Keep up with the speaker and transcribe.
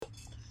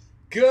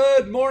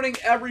Good morning,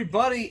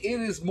 everybody.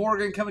 It is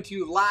Morgan coming to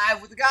you live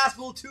with the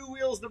Gospel of Two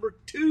Wheels number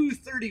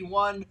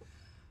 231.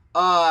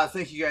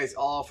 Thank you guys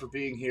all for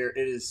being here.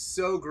 It is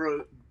so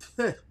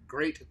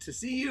great to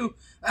see you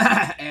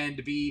and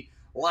to be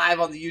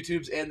live on the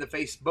YouTubes and the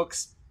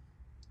Facebooks.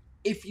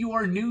 If you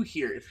are new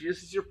here, if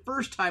this is your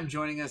first time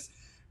joining us,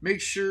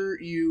 make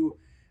sure you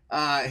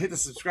hit the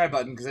subscribe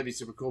button because that'd be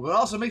super cool. But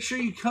also make sure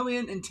you come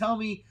in and tell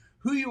me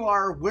who you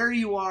are, where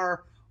you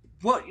are,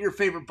 what your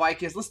favorite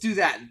bike is. Let's do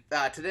that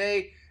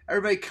today.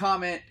 Everybody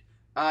comment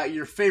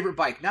your favorite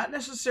bike, not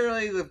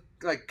necessarily the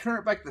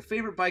current bike, the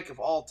favorite bike of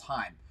all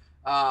time.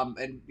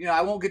 And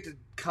I won't get to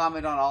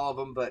comment on all of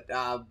them, but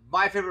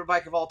my favorite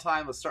bike of all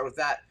time, let's start with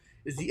that,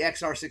 is the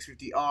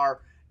XR650R.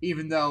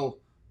 Even though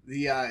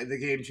the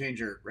game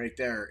changer right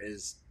there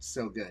is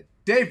so good.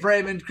 Dave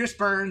Brayman, Chris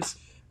Burns,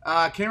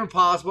 Cameron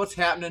Paz, what's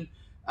happening?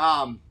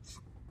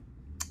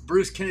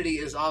 Bruce Kennedy,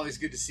 is always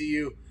good to see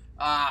you.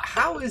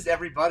 How is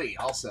everybody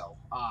also?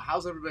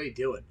 How's everybody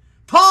doing?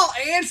 Paul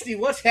Anstey,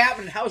 what's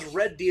happening? How's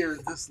Red Deer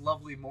this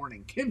lovely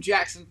morning? Kim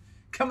Jackson,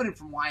 coming in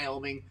from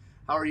Wyoming.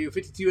 How are you?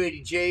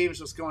 5280 James,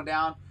 what's going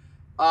down?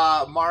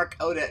 Mark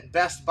Odek,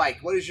 best bike.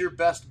 What is your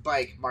best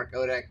bike, Mark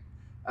Odek?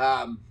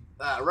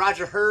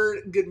 Roger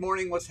Hurd, good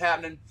morning. What's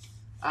happening?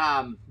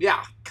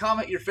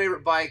 Comment your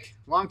favorite bike.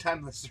 Long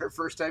time listener,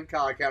 first time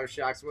caller, Counter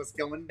Shocks. What's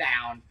going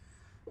down?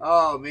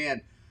 Oh,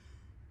 man.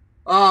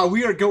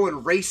 We are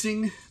going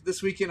racing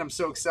this weekend. I'm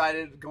so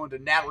excited. Going to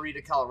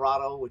Navarrete,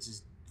 Colorado, which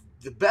is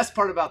the best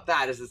part about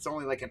that is it's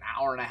only like an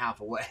hour and a half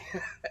away.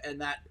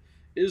 And that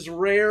is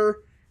rare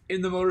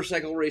in the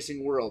motorcycle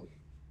racing world.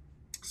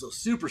 So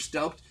super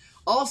stoked.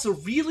 Also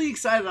really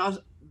excited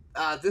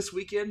this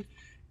weekend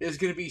is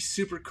going to be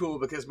super cool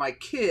because my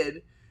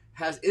kid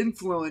has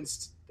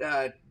influenced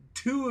a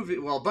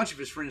bunch of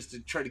his friends to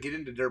try to get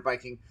into dirt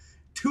biking.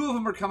 Two of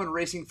them are coming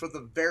racing for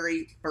the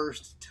very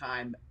first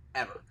time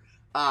ever.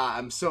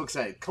 I'm so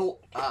excited.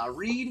 Colt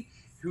Reed,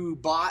 who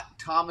bought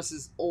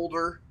Thomas's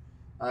older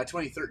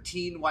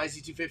 2013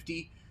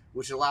 YZ250,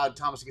 which allowed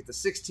Thomas to get the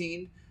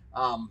 16.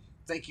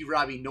 Thank you,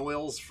 Robbie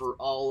Noyles, for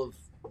all of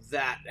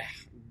that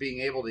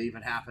being able to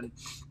even happen.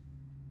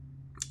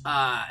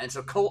 And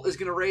so Colt is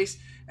going to race,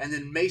 and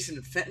then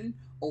Mason Fenton,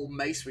 old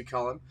Mace we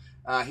call him,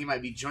 he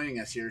might be joining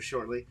us here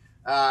shortly.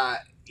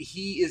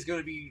 He is going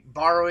to be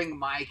borrowing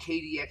my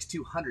KDX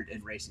 200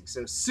 in racing,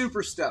 so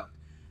super stoked.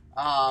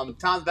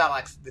 Tom's Battle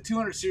Axe, the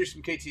 200 series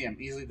from KTM,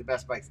 easily the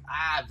best bikes.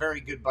 Very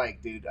good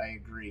bike, dude. I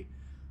agree.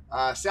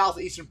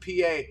 Southeastern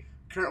PA,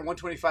 current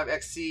 125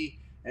 XC,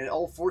 and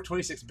old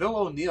 426. Bill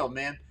O'Neill,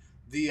 man.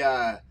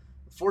 The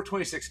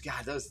 426,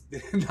 God, those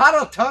not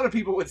a ton of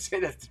people would say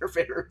that's their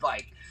favorite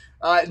bike.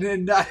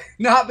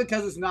 Not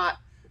because it's not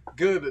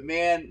good, but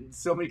man,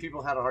 so many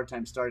people had a hard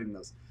time starting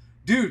those.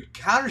 Dude,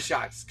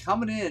 Countershocks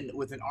coming in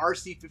with an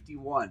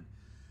RC51.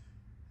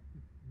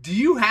 Do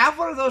you have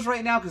one of those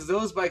right now? Because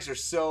those bikes are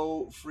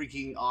so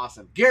freaking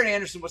awesome. Garrett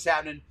Anderson, what's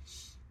happening?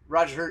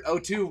 Roger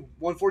Hurt, 02,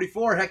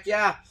 144, heck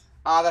yeah.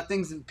 That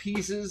thing's in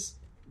pieces.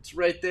 It's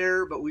right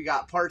there, but we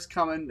got parts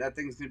coming. That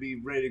thing's going to be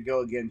ready to go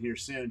again here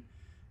soon.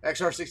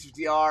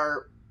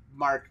 XR650R,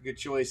 Mark, good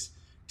choice.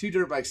 Two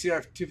dirt bikes,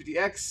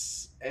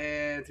 CR250X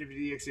and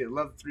 350X. I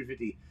love the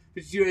 350.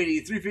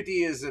 5280,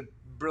 350 is a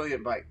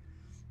brilliant bike.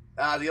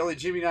 The only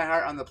Jimmy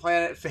Neihart on the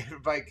planet,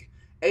 favorite bike,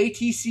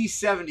 ATC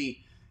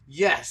 70.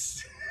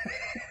 Yes.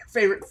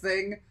 Favorite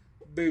thing,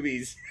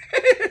 boobies.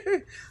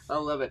 I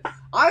love it.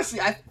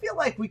 Honestly, I feel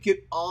like we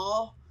could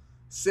all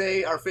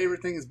say our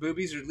favorite thing is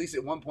boobies, or at least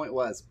at one point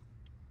was.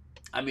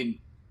 I mean,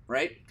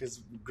 right? Because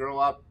grow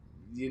up,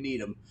 you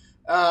need them.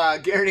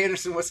 Garrett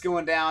Anderson, what's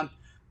going down?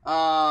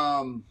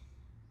 And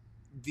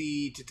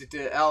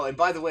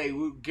by the way,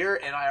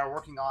 Garrett and I are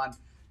working on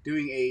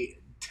doing a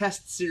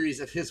test series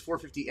of his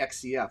 450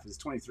 XCF. It's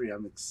 23.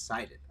 I'm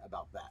excited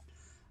about that.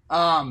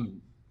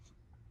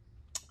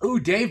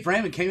 Dave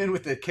Brayman came in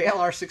with the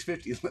KLR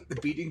 650. Let the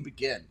beating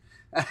begin.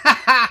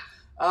 I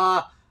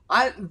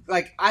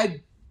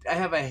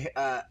have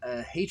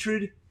a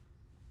hatred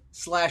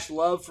 /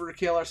 love for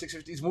KLR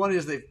 650s. One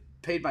is they've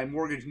paid my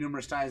mortgage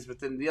numerous times, but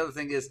then the other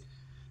thing is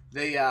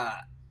they,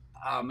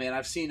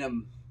 I've seen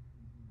them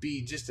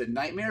be just a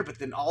nightmare, but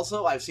then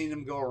also I've seen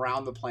them go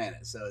around the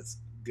planet, so it's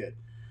good.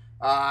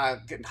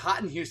 Getting hot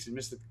in Houston.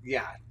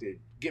 Dude,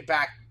 get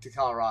back to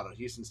Colorado.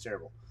 Houston's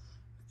terrible.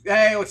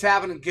 Hey, what's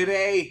happening?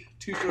 G'day.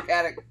 Two-stroke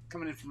addict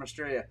coming in from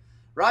Australia.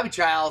 Robbie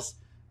Childs,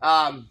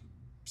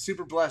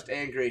 super blessed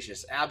and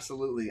gracious.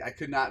 Absolutely. I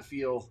could not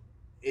feel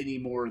any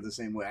more the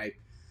same way. I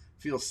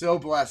feel so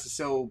blessed.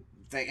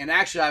 And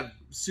actually, I have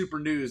super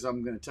news.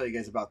 I'm going to tell you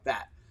guys about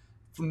that.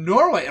 From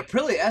Norway,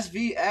 Aprilia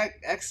SXV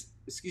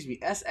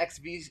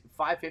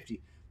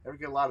 550. Ever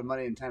get a lot of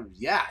money in time?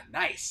 Yeah,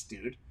 nice,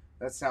 dude.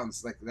 That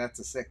sounds like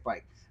that's a sick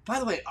bike. By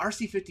the way,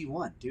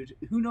 RC51, dude.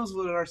 Who knows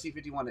what an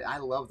RC51 is? I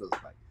love those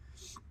bikes.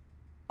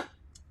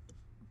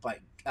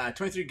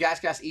 23 Gas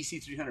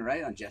EC300,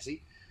 right on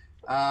Jesse.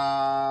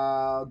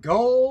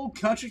 Gold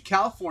Country,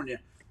 California.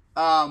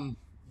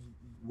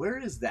 Where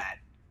is that?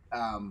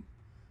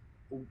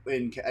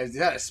 Is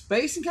that a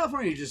space in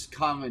California? Or you're just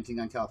commenting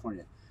on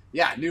California.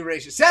 Yeah, new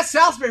races. Seth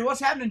Salisbury, what's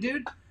happening,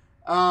 dude?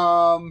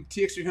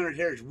 TX300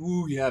 Heritage.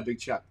 Woo, yeah, Big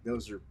Chuck.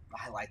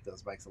 I like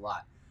those bikes a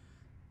lot.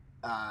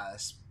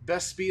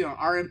 Best speed on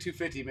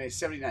RM250 made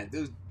 79.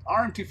 Those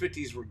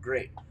RM250s were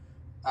great.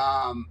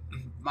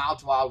 Mild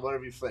to wild,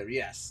 whatever you flavor.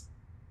 Yes.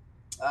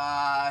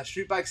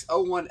 Street Bikes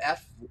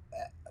 01F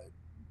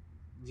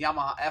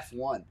Yamaha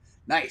F1.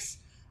 Nice.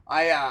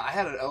 I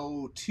had an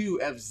 02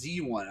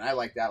 FZ1 and I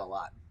like that a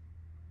lot.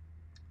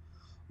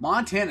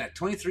 Montana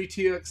 23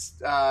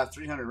 TX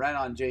 300. Right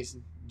on,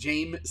 Jameson.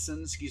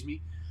 Excuse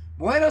me.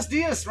 Buenos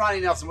dias,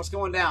 Ronnie Nelson. What's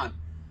going down?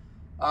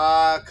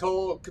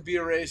 Cole could be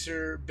a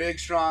racer. Big,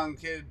 strong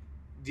kid.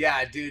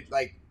 Yeah, dude,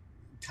 like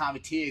Tommy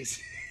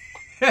Teagues.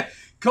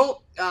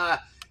 Colt,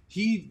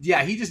 he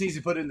just needs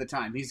to put in the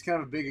time. He's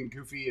kind of big and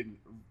goofy and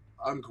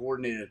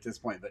uncoordinated at this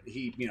point, but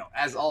he,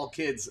 as all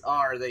kids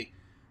are,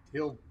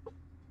 he'll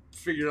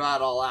figure it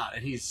all out,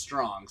 and he's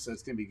strong, so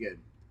it's gonna be good.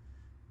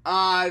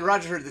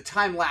 Roger heard the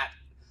time lap.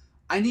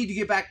 I need to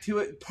get back to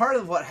it. Part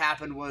of what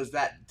happened was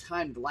that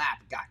timed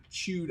lap got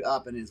chewed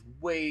up and is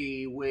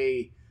way,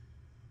 way,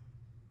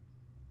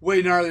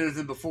 way gnarlier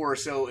than before,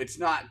 so it's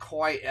not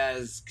quite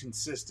as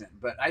consistent.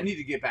 But I need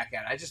to get back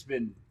at it. I've just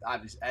been,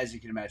 as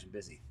you can imagine,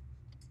 busy.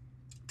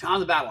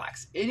 Tom the Battle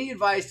Axe. Any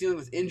advice dealing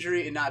with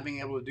injury and not being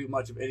able to do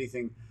much of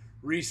anything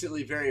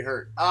recently? Very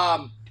hurt.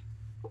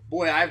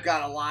 Boy, I've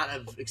got a lot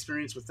of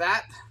experience with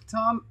that,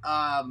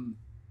 Tom.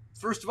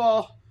 First of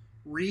all,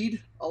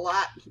 read a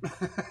lot.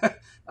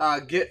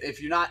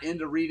 If you're not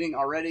into reading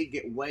already,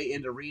 get way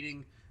into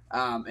reading,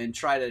 and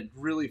try to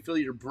really fill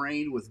your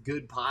brain with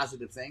good,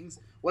 positive things,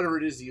 whatever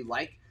it is you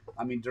like.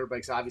 I mean, dirt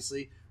bikes,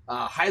 obviously.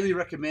 Highly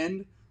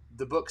recommend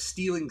the book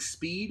Stealing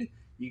Speed.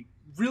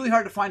 Really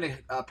hard to find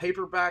a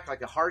paperback,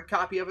 like a hard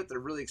copy of it. They're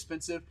really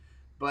expensive,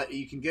 but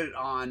you can get it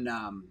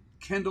on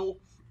Kindle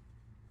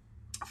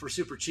for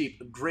super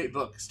cheap. A great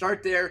book.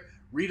 Start there,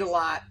 read a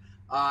lot,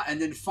 and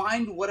then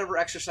find whatever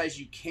exercise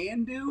you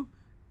can do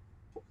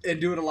and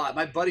do it a lot.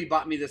 My buddy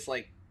bought me this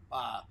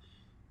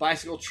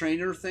bicycle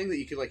trainer thing that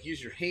you could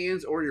use your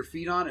hands or your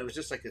feet on. It was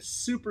just like a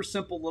super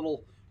simple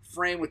little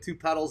frame with two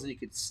pedals, and you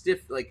could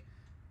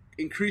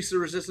increase the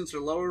resistance or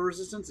lower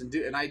resistance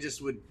and I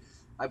just would.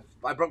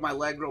 I broke my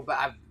leg real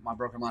bad. I've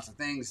broken lots of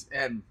things,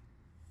 and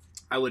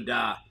I would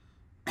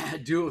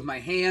do it with my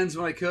hands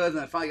when I could, and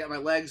then I finally got my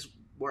legs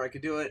where I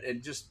could do it,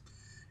 and just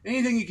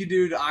anything you could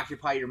do to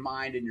occupy your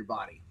mind and your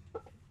body.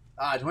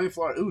 20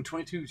 Florida. Ooh,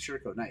 22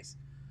 Sherco. Nice.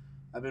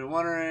 I've been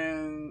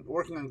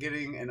working on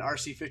getting an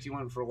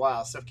RC51 for a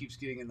while. Stuff keeps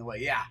getting in the way.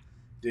 Yeah,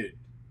 dude.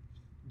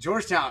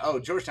 Georgetown. Oh,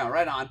 Georgetown.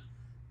 Right on.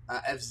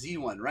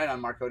 FZ1. Right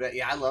on, Mark Odette.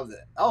 Yeah, I love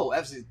that. Oh,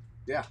 FZ.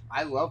 Yeah,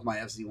 I love my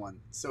FZ1.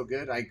 It's so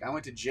good. I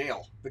went to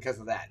jail because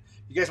of that.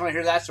 You guys want to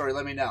hear that story?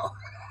 Let me know.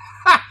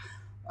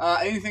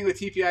 Anything with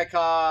TPI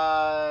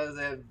cause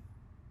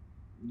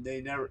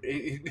they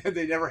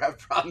never have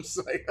problems.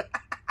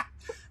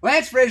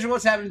 Lance Frazier,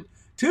 what's happening?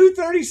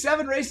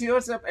 237 Racing.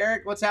 What's up,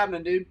 Eric? What's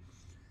happening, dude?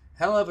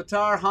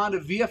 Helavatar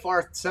Honda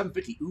VFR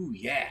 750. Ooh,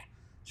 yeah.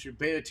 It's your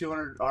Beta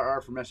 200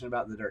 RR for messing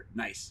about in the dirt.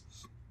 Nice.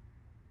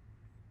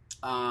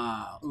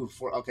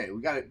 Okay,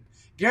 we got it.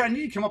 Garrett, I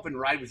need to come up and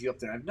ride with you up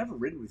there. I've never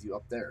ridden with you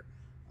up there.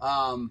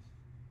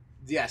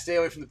 Yeah, stay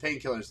away from the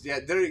painkillers. Yeah,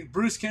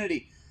 Bruce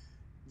Kennedy.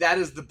 That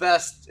is the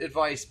best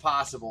advice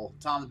possible.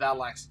 Tom the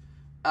Battle Axe.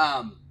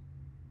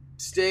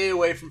 Stay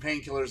away from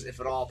painkillers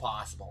if at all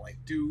possible.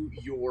 Do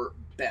your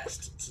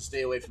best to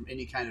stay away from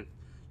any kind of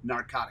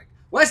narcotic.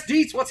 Wes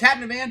Dietz, what's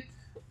happening, man?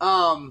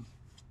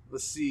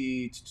 Let's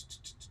see.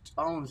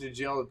 I went to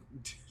jail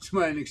to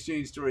my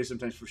exchange story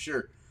sometimes for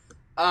sure.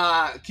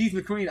 Keith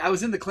McQueen, I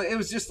was in the clinic. It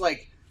was just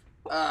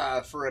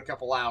for a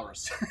couple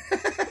hours.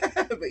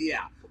 But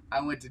yeah,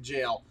 I went to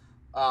jail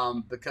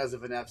because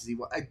of an FZ.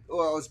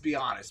 Well, let's be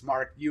honest.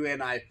 Mark, you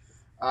and I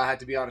had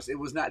to be honest. It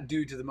was not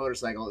due to the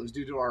motorcycle. It was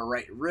due to our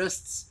right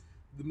wrists.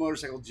 The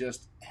motorcycle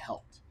just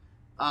helped.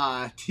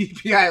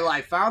 TPI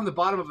Life. Found the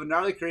bottom of a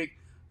gnarly creek.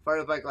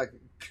 Fired the bike like...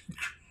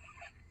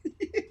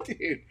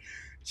 Dude.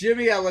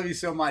 Jimmy, I love you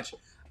so much.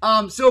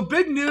 So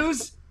big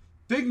news.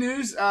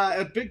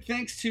 A big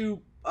thanks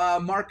to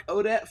Mark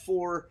Odette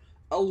for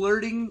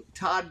alerting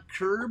Todd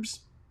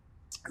Curbs,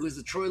 who is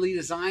the Troy Lee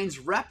Designs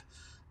rep,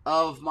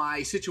 of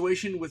my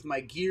situation with my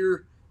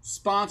gear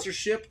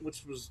sponsorship,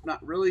 which was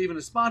not really even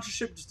a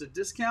sponsorship, just a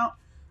discount.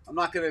 I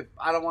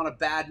don't want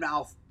to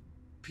badmouth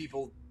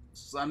people,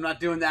 so I'm not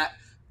doing that.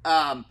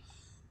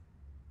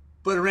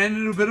 But I ran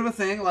into a bit of a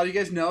thing. A lot of you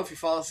guys know if you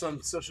follow us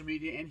on social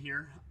media and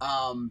here.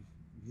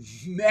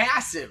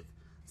 Massive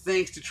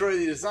thanks to Troy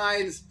Lee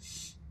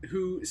Designs,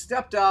 who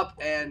stepped up,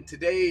 and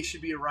today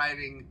should be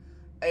arriving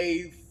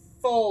a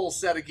full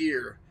set of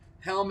gear.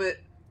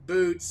 Helmet,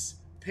 boots,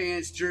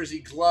 pants, jersey,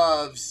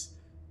 gloves,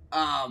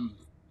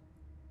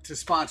 to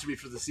sponsor me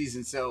for the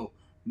season. So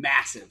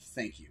massive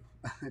thank you.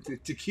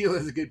 Tequila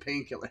is a good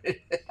painkiller.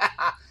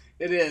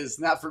 It is,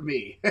 not for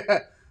me.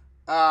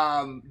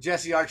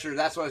 Jesse Archer,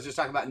 that's what I was just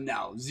talking about.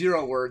 No,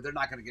 zero word. They're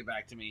not going to get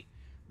back to me.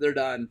 They're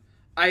done.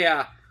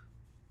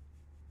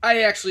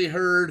 I actually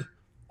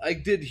I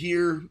did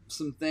hear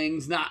some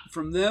things, not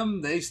from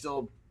them. They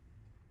still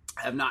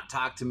have not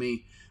talked to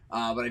me,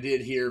 but I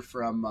did hear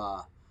from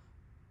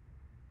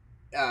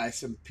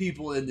some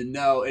people in the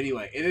know.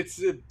 Anyway, and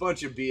it's a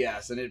bunch of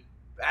BS, and it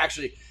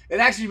actually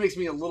makes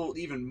me a little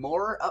even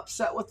more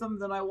upset with them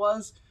than I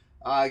was.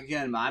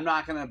 Again, I'm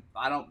not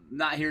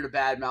here to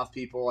badmouth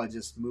people. I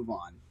just move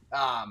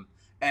on,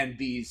 and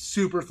be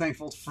super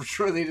thankful for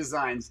Shirley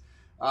Designs,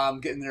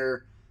 getting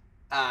their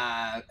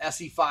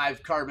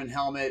SE5 carbon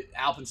helmet,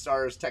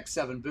 Alpenstars Tech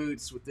 7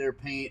 boots with their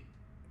paint.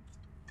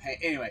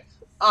 Anyway,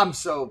 I'm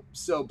so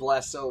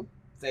blessed, so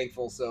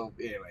thankful. So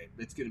anyway,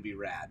 it's gonna be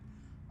rad.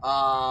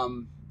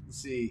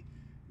 Let's see.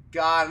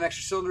 Got an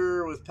extra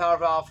cylinder with power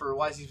valve for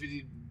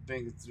YZ50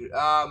 bank through.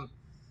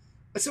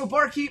 So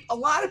Barkeep, a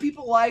lot of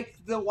people like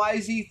the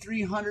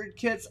YZ300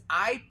 kits.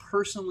 I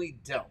personally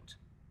don't,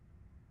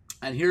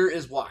 and here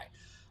is why.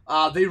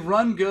 They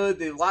run good.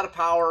 They have a lot of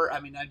power.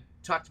 I mean, I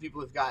talked to people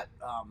who've got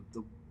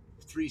the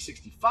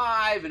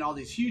 365 and all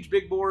these huge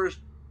big bores,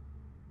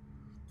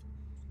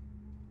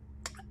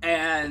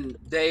 and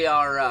they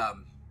are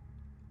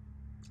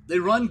they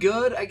run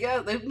good. I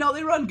guess they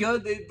run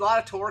good. They a lot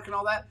of torque and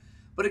all that,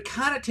 but it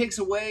kind of takes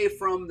away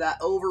from that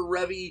over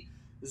revvy,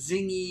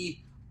 zingy,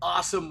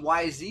 awesome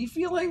YZ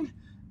feeling,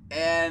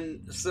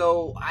 and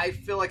so I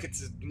feel like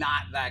it's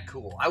not that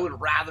cool. I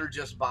would rather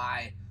just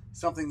buy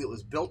something that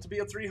was built to be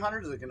a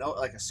 300,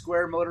 like a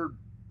square motor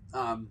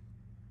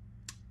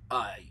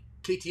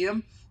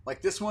KTM,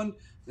 like this one.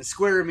 The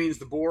square means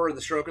the bore and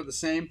the stroke are the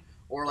same,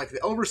 or like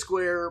the over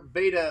square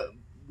beta,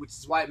 which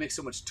is why it makes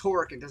so much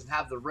torque and doesn't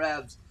have the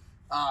revs.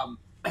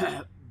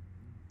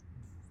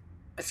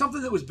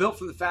 Something that was built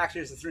from the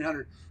factory as a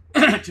 300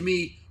 to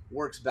me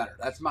works better.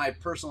 That's my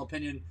personal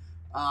opinion.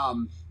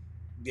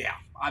 Yeah,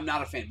 I'm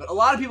not a fan, but a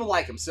lot of people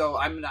like them. So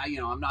I'm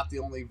not the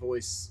only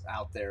voice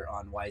out there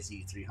on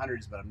YZ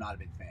 300s, but I'm not a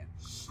big fan.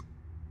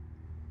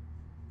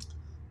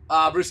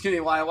 Bruce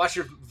Kennedy, while I watched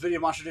your video,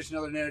 Monster Ditch and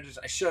Other Narratives,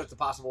 I showed the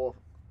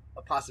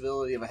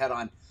possibility of a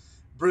head-on.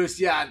 Bruce,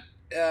 yeah,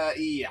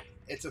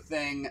 it's a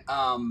thing.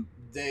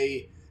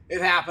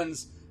 It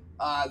happens.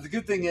 The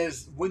good thing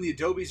is when the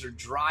Adobes are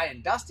dry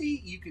and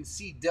dusty, you can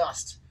see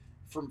dust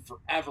from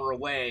forever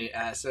away.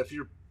 So if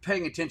you're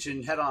paying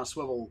attention, head on a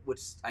swivel,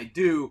 which I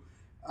do,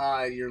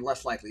 you're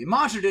less likely.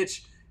 Monster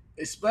Ditch,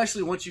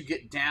 especially once you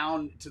get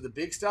down to the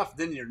big stuff,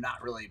 then you're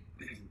not really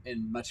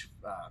in much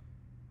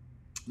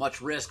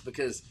risk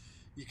because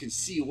you can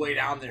see way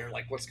down there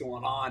like what's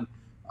going on.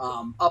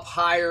 Up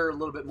higher, a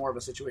little bit more of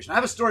a situation. I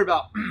have a story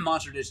about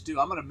Monster Ditch too.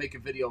 I'm going to make a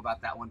video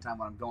about that one time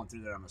when I'm going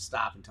through there. I'm going to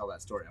stop and tell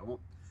that story. I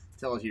won't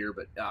tell it here,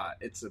 but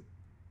it's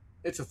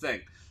a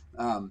thing.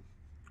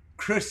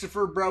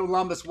 Christopher Bro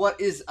Lumbus,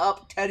 what is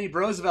up? Teddy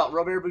Roosevelt,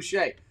 Robert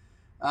Boucher.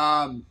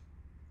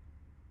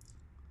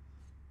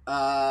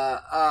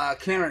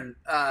 Cameron,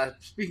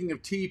 speaking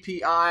of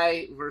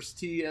TPI versus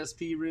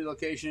TSP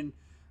relocation,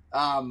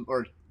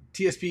 or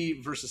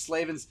TSP versus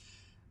Slavens,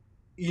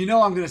 I'm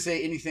going to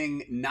say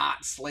anything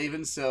not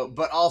Slavens. So,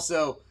 but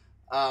also,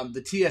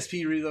 the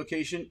TSP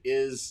relocation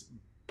is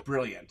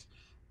brilliant.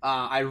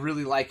 I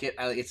really like it.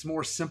 It's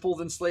more simple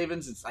than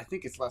Slavens. I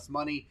think it's less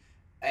money,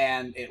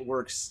 and it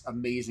works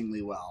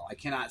amazingly well. I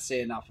cannot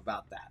say enough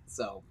about that.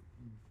 So,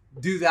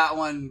 do that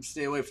one.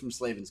 Stay away from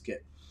Slavens'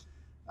 kit.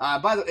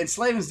 By the way, and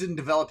Slavens didn't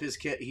develop his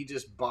kit. He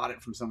just bought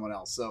it from someone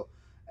else. So,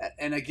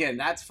 and again,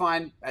 that's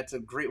fine. That's a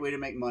great way to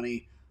make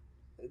money.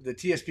 The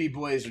TSP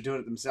boys are doing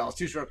it themselves.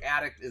 Two Stroke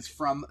Addict is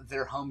from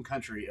their home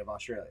country of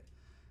Australia.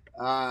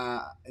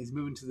 He's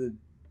moving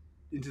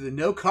into the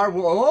no carb.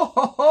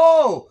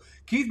 Oh,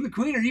 Keith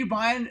McQueen, are you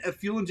buying a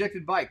fuel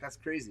injected bike? That's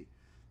crazy.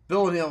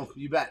 Bill O'Neill,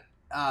 you bet.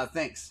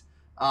 Thanks.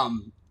 I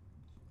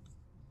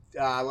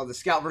love the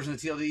Scout version of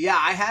TLD. Yeah,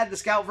 I had the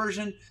Scout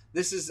version.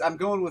 I'm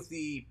going with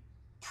the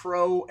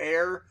Pro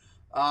Air.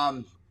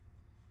 I'm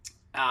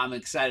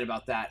excited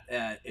about that.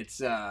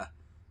 It's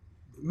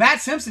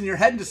Matt Simpson, you're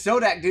heading to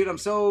Sodak, dude. I'm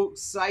so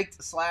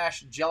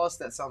psyched / jealous.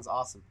 That sounds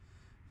awesome.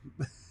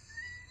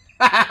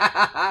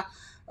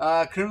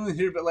 Criminally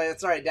here, but late.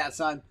 That's all right, Dad,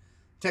 son.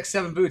 Tech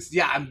 7 boots.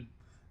 Yeah,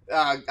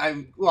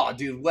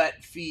 dude,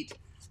 wet feet.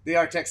 They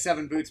are Tech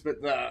 7 boots, but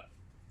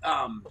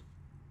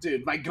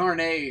dude, my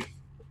Garnet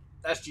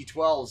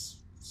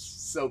SG12's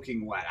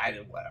soaking wet.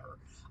 Whatever.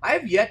 I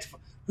have yet to.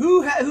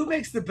 Who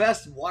makes the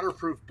best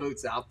waterproof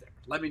boots out there?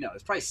 Let me know.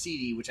 It's probably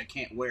CD, which I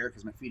can't wear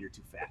because my feet are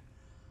too fat.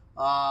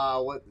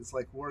 What it's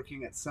like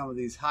working at some of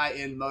these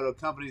high-end moto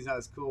companies, not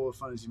as cool or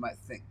fun as you might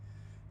think.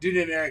 Dude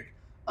named Eric.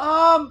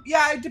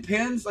 Yeah, it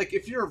depends. Like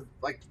if you're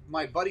like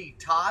my buddy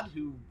Todd,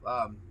 who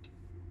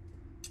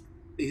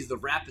he's the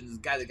rep and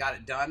the guy that got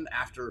it done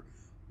after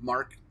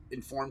Mark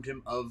informed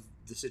him of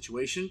the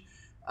situation.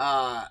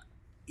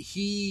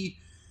 He's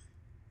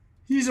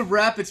a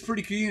rep. It's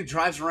pretty cool. He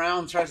drives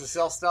around, tries to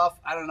sell stuff.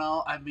 I don't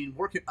know. I mean,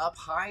 working up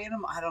high in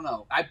them, I don't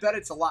know. I bet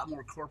it's a lot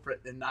more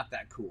corporate and not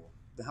that cool.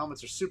 The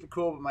helmets are super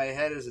cool, but my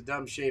head is a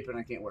dumb shape and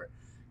I can't wear it.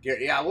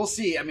 Garrett, yeah, we'll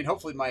see. I mean,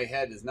 hopefully my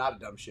head is not a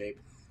dumb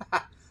shape.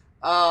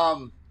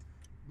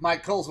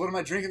 Mike Coles, what am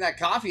I drinking that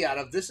coffee out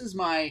of? This is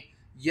my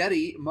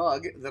Yeti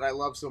mug that I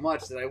love so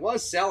much that I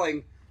was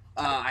selling.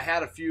 I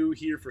had a few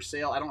here for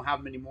sale. I don't have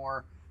them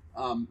anymore,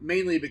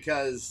 mainly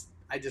because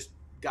I just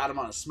got them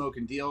on a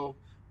smoking deal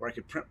where I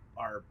could print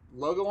our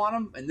logo on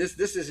them. And this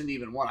isn't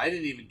even one. I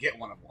didn't even get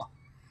one of them.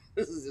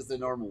 This is just a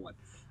normal one.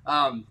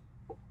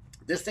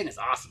 This thing is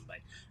awesome,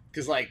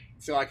 because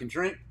so I can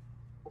drink,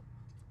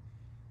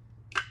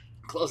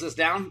 close this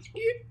down,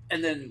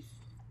 and then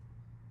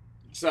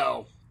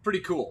so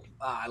pretty cool.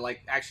 I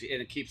like actually,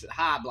 and it keeps it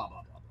high. Blah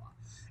blah blah blah.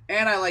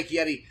 And I like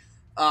Yeti.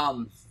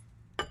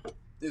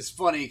 It's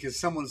funny because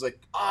someone's like,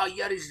 "Oh,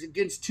 Yeti's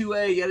against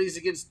 2A. Yeti's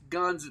against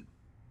guns."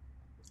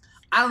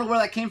 I don't know where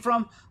that came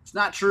from. It's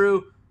not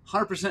true.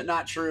 100%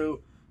 not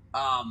true.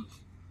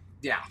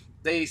 Yeah,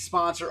 they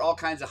sponsor all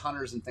kinds of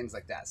hunters and things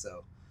like that.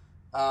 So,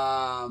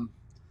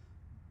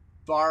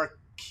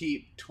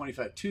 Barkeep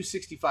 25,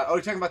 265. Oh,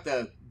 you're talking about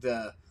the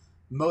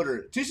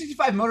motor.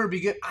 265 motor would be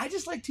good. I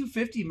just like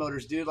 250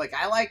 motors, dude. I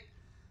don't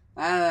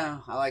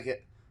know. I like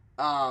it.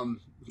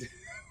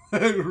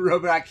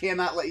 Robert, I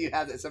cannot let you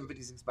have that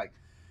 756 bike.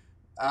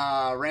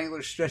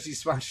 Wrangler stretchy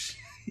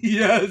sponsorship.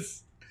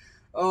 Yes.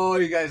 Oh,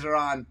 you guys are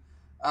on.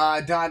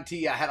 Don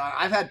T,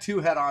 I've had 2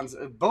 head-ons.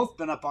 Both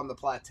been up on the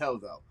plateau,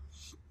 though.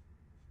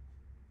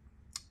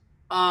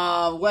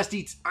 West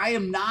Eats, I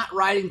am not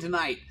riding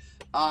tonight.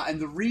 And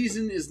the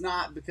reason is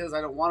not because I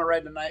don't want to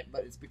ride tonight,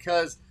 but it's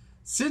because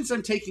since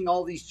I'm taking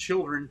all these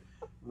children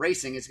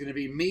racing, it's going to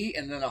be me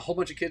and then a whole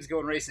bunch of kids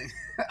going racing.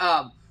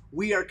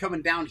 We are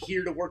coming down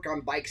here to work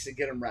on bikes and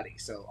get them ready.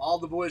 So all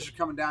the boys are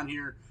coming down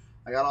here.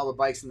 I got all the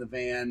bikes in the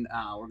van.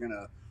 We're going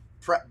to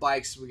prep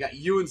bikes. We got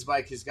Ewan's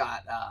bike has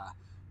got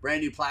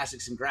brand new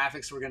plastics and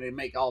graphics. We're going to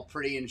make all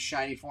pretty and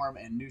shiny for him,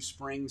 and new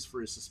springs for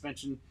his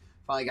suspension.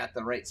 Finally got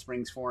the right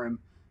springs for him.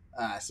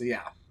 So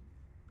yeah.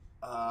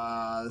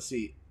 Let's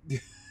see.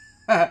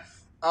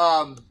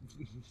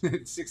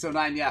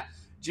 609, yeah.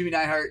 Jimmy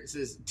Neihart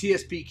says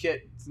TSP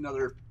kit. It's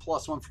another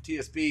 +1 for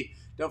TSP.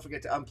 Don't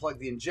forget to unplug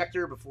the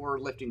injector before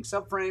lifting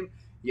subframe.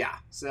 Yeah.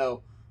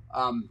 So,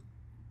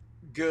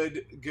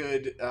 good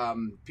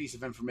piece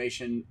of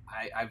information.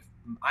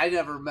 I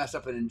never messed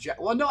up an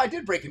injector. Well, no, I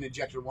did break an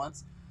injector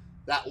once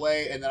that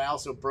way, and then I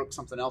also broke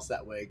something else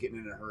that way, getting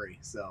in a hurry.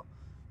 So,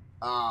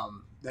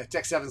 the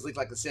Tech 7s leak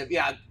like the Civ.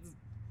 Yeah.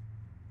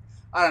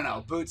 I don't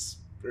know. Boots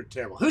are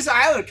terrible. Who's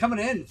Island coming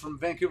in from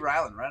Vancouver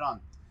Island? Right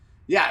on.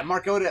 Yeah,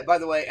 Mark Odette, by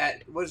the way,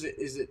 at, what is it?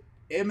 Is it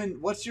M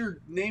and, what's your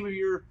name of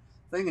your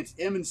thing? It's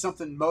M and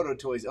something Moto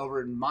Toys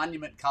over in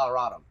Monument,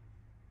 Colorado.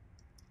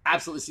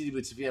 Absolutely CD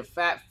boots. If you have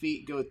fat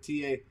feet, go with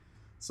TA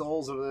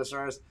soles over the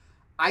stars.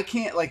 I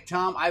can't, like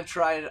Tom, I've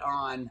tried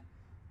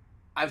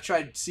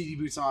CD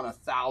boots on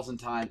 1,000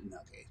 times.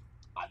 Okay,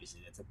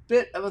 obviously that's a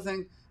bit of a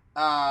thing.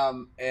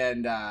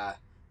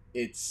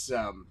 It's,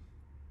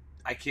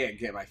 I can't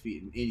get my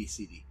feet in any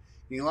CD.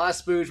 You can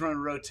lost spooge running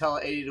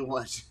Rotella 80 to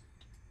 1.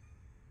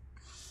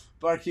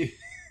 Barkeep,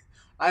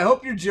 I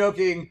hope you're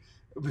joking.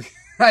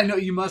 I know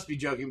you must be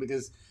joking,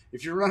 because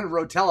if you're running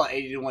Rotella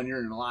 80 to 1, you're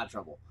in a lot of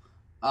trouble.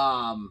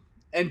 And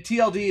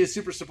TLD is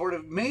super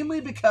supportive, mainly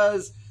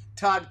because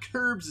Todd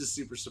Curbs is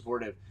super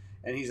supportive,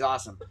 and he's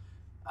awesome.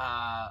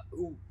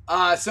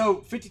 So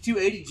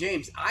 5280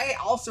 James, I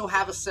also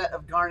have a set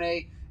of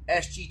Garnet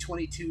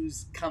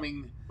SG22s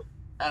coming,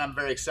 and I'm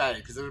very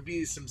excited because there would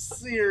be some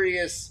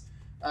serious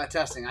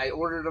testing. I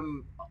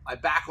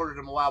back ordered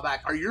them a while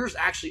back. Are yours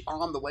actually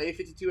on the way,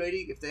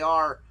 5280? If they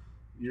are,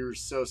 you're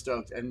so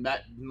stoked, and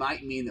that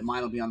might mean that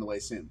mine will be on the way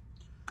soon.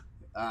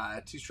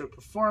 Two-stroke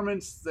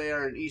performance. They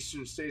are in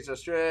Eastern States,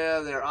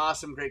 Australia. They're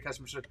awesome, great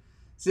customer service.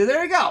 So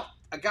there you go.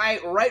 A guy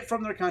right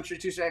from their country,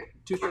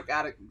 two-stroke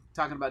addict,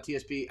 talking about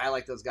TSP. I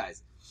like those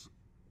guys.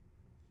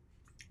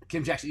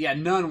 Kim Jackson, yeah,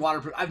 none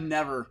waterproof. I've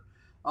never.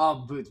 Oh,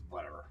 boots,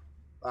 whatever.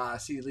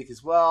 CD leak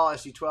as well.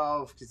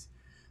 SG12.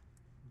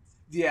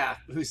 Yeah,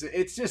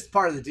 it's just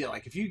part of the deal.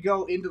 Like, if you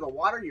go into the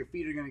water, your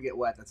feet are going to get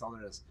wet. That's all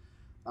there is.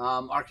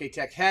 RK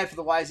Tech head for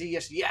the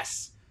YZ.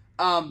 Yes.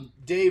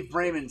 Dave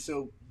Brayman.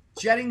 So,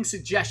 jetting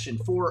suggestion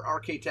for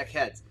RK Tech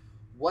heads.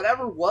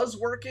 Whatever was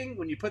working,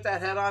 when you put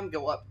that head on,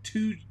 go up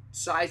 2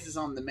 sizes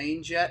on the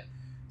main jet.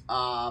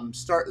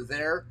 Start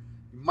there.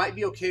 You might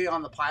be okay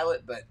on the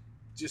pilot, but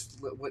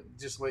just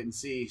wait and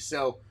see.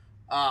 So,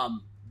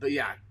 but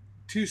yeah,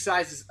 2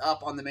 sizes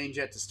up on the main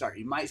jet to start.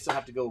 You might still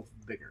have to go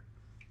bigger.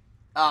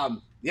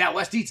 Yeah,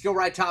 West Eats, go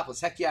ride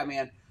topless. Heck yeah,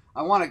 man.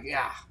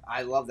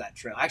 I love that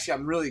trail. Actually,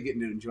 I'm really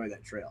getting to enjoy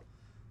that trail.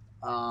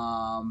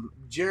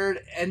 Jared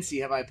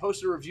NC, have I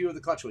posted a review of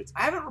the clutch weights?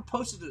 I haven't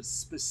posted a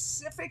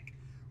specific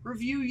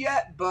review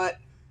yet, but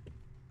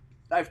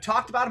I've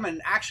talked about them,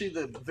 and actually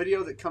the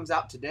video that comes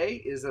out today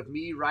is of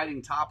me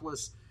riding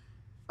topless.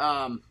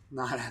 Not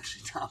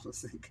actually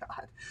topless, thank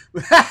God.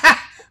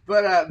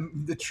 But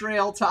the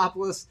trail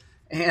topless,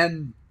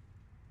 and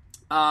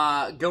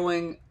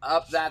going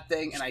up that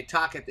thing, and I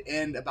talk at the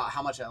end about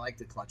how much I like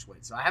the clutch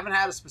weight. So I haven't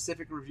had a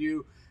specific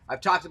review.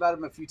 I've talked about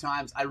them a few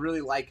times. I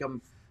really like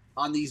them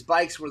on these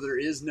bikes where there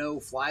is no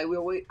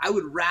flywheel weight. I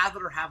would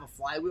rather have a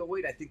flywheel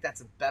weight. I think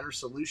that's a better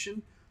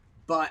solution.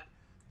 But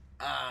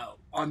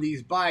on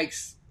these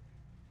bikes,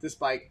 this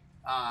bike.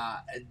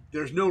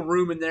 There's no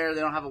room in there.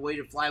 They don't have a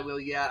weighted flywheel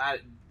yet.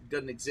 It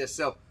doesn't exist.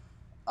 So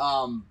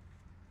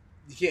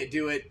you can't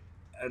do it.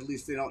 At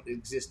least they don't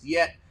exist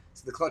yet.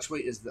 So the clutch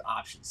weight is the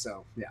option.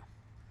 So, yeah.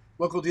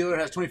 Local dealer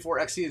has 24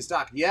 XC in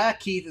stock. Yeah,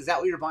 Keith, is that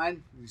what you're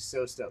buying? I'm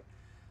so stoked.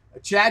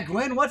 Chad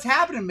Gwynn, what's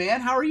happening,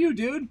 man? How are you,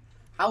 dude?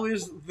 How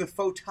is the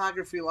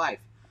photography life?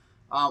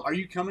 Are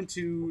you coming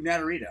to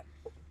Natarita?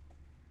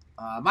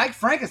 Mike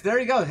Frankus, there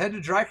you go. Head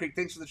to Dry Creek.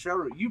 Thanks for the trail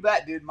route. You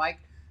bet, dude, Mike.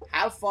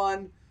 Have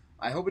fun.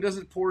 I hope it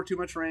doesn't pour too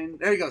much rain.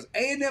 There he goes.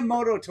 A&M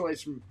Moto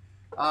Toys from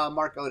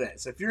Mark Odette.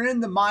 So if you're in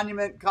the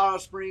Monument, Colorado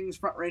Springs,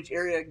 Front Range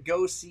area,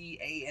 go see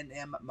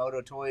A&M Moto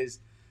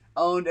Toys,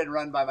 owned and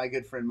run by my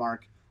good friend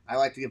Mark. I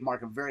like to give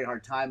Mark a very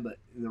hard time, but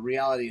the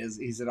reality is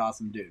he's an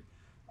awesome dude.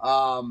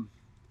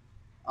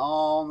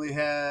 Only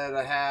head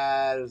I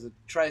had was a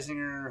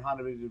Trisinger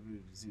Honda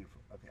Zinger.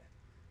 Okay.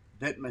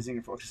 Bent my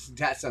Zinger fork.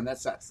 That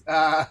sucks.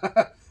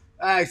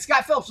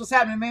 Scott Phillips, what's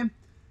happening, man?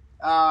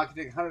 I can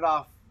take 100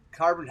 off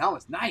carbon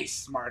helmets.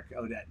 Nice, Mark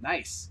Odette.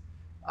 Nice.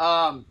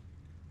 Enough.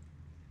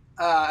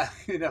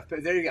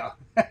 There you go.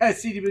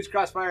 CD Boots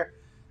Crossfire.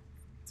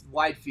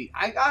 Wide feet.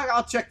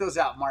 I'll check those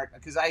out, Mark,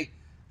 because I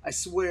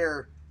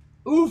swear.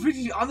 Ooh,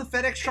 50 on the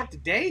FedEx truck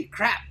today?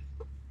 Crap.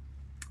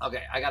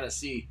 Okay, I got to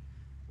see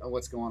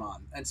what's going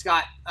on. And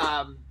Scott,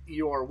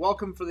 you're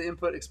welcome for the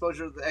input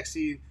exposure of the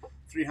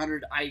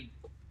XC300. I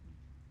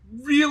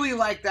really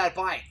like that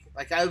bike.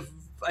 Like I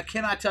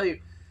cannot tell you.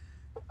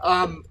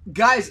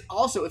 Guys,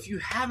 also, if you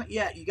haven't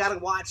yet, you got to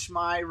watch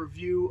my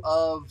review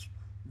of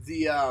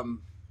the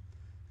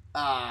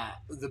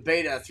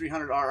Beta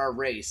 300RR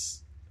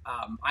race.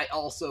 I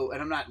also,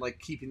 and I'm not like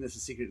keeping this a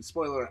secret,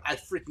 spoiler, I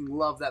freaking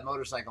love that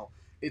motorcycle.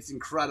 It's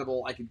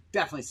incredible. I could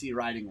definitely see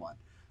riding one.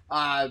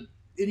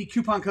 Any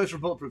coupon codes for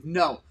Bulletproof?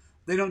 No,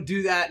 they don't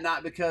do that.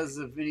 Not because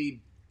of any.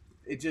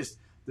 It just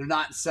they're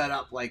not set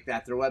up like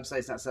that. Their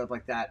website's not set up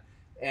like that,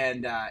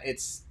 and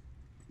it's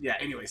yeah.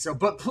 Anyway, so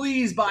but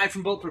please buy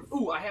from Bulletproof.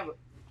 Ooh, I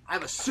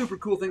have a super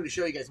cool thing to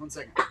show you guys. 1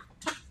 second.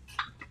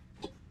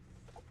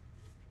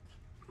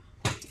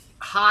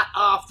 Hot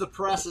off the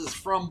presses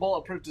from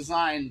Bulletproof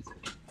Design.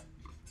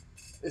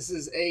 This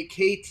is a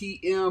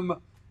KTM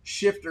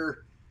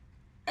shifter.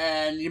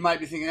 And you might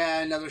be thinking,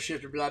 another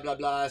shifter, blah, blah,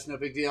 blah. It's no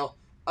big deal.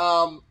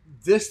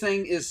 This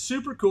thing is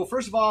super cool.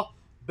 First of all,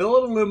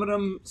 billet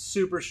aluminum,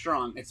 super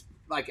strong. It's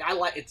like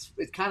it's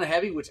kind of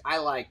heavy, which I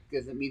like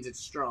because it means it's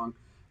strong.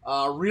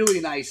 Really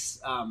nice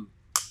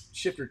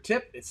shifter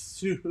tip. It's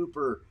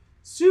super,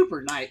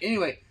 super nice.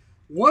 Anyway,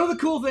 one of the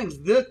cool things,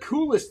 the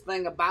coolest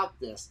thing about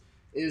this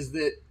is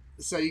that,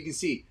 so you can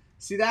see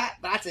that?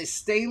 That's a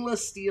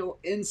stainless steel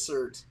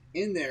insert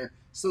in there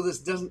so this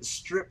doesn't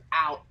strip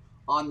out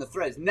on the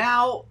threads.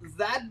 Now,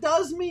 that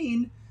does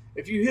mean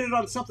if you hit it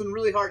on something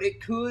really hard,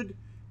 it could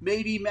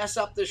maybe mess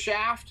up the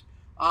shaft.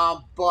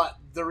 But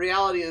the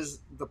reality is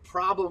the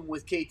problem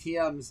with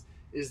KTMs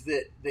is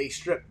that they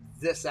strip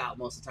this out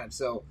most of the time.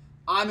 So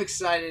I'm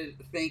excited.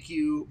 Thank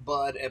you,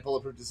 Bud at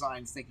Bulletproof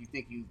Designs. Thank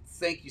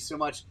you so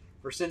much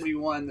for sending me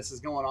one. This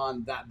is going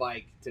on that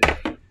bike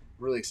today.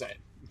 Really excited.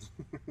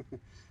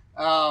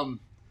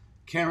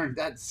 Cameron,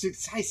 that's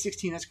size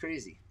 16. That's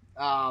crazy.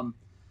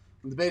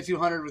 The Beta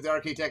 200 with the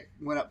RK Tech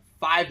went up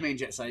 5 main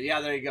jet size.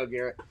 Yeah, there you go,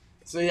 Garrett.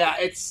 So yeah,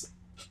 it's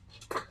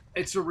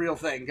a real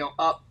thing. Go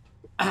up,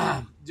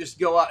 just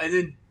go up, and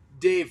then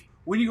Dave,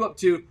 when you go up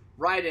to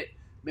ride it,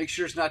 make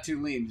sure it's not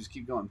too lean. Just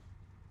keep going.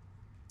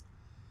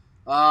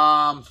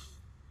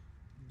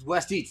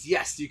 West Eats,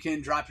 yes, you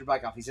can drop your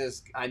bike off. He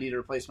says I need to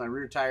replace my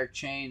rear tire,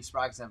 chain,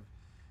 sprockets, have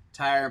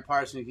tire and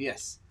parts.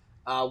 Yes.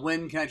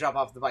 When can I drop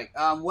off the bike?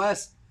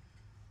 Wes,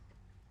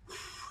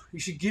 you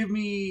should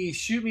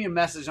shoot me a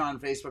message on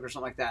Facebook or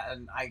something like that,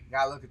 and I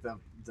gotta look at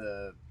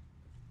the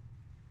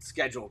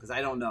schedule because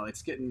I don't know.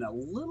 It's getting a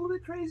little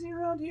bit crazy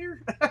around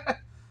here.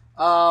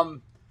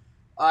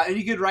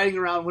 Any good riding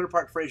around Winter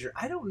Park Fraser?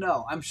 I don't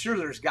know. I'm sure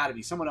there's got to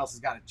be. Someone else has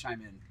got to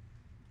chime in.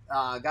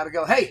 Got to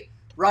go. Hey,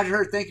 Roger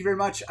Hurd, thank you very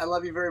much. I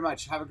love you very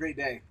much. Have a great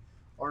day.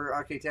 Order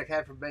RK Tech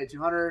hat from Bay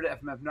 200.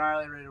 FMF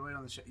gnarly, ready to wait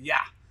on the show.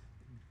 Yeah.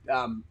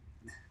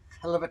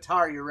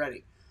 Elevatar, you're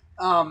ready.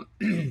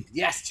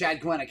 Yes,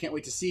 Chad Glenn, I can't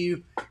wait to see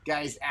you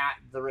guys at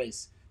the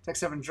race. Tech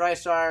 7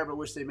 Drystar, but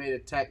wish they made a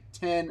Tech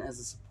 10 as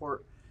the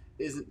support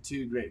isn't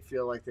too great.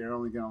 Feel like they're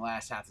only going to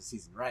last half the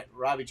season, right?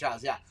 Robbie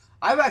Childs, yeah.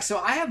 I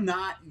have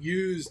not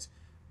used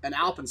an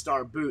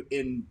Alpenstar boot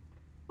in,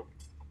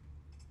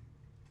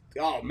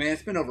 oh man,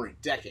 it's been over a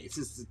decade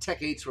since the Tech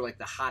 8s were like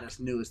the hottest,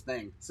 newest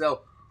thing.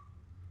 So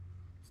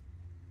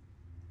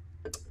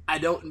I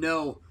don't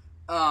know.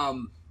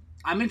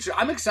 I'm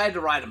excited to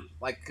ride them,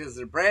 like, because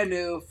they're brand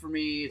new for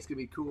me. It's gonna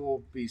be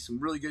cool. Be some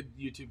really good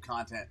YouTube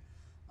content.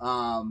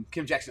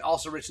 Kim Jackson,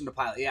 also rich in the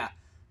pilot. Yeah,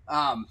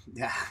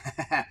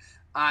 yeah,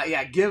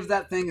 yeah. Give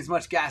that thing as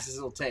much gas as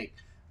it'll take.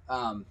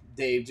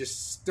 Dave,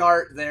 just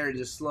start there and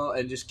just slow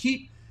and just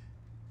keep.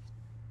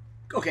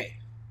 Okay,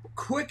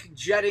 quick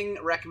jetting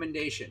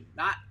recommendation,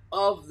 not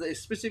of the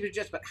specific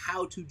jets, but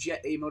how to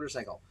jet a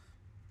motorcycle.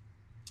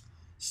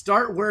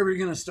 Start wherever you're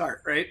gonna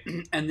start, right,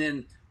 and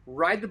then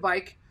ride the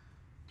bike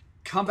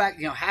come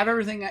back, have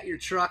everything at your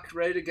truck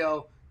ready to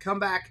go. Come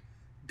back,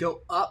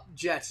 go up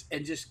jets,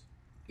 and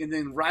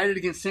then ride it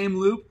again, same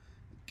loop,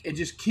 and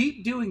just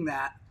keep doing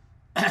that.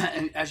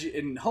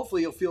 and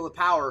hopefully you'll feel the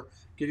power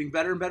getting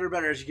better and better and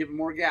better as you give it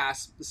more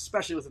gas,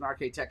 especially with an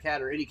Arcade Tech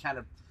Cat or any kind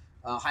of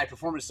high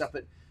performance stuff.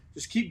 But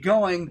just keep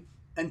going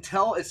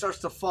until it starts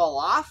to fall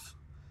off,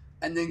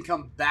 and then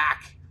come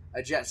back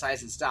a jet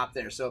size and stop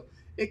there. So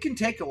it can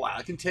take a while.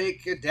 It can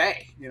take a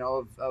day,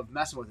 of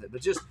messing with it.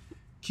 But just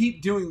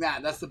keep doing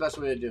that. That's the best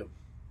way to do.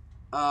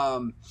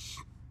 Call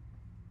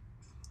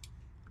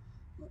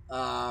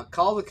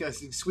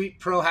the sweet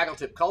pro haggle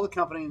tip. Call the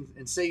company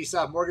and say you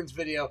saw Morgan's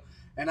video,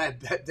 and I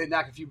bet they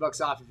knock a few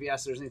bucks off if you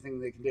ask if there's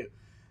anything they can do.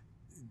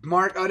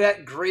 Mark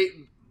Odette,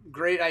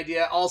 great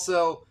idea.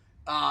 Also,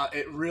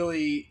 it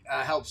really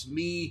helps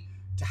me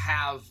to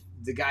have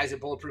the guys at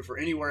Bulletproof or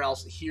anywhere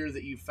else hear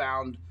that you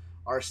found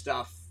our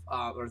stuff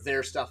or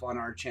their stuff on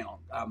our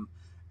channel.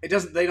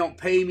 They don't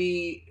pay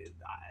me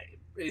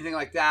anything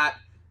like that.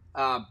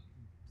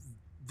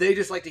 They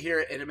just like to hear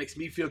it, and it makes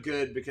me feel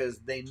good because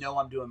they know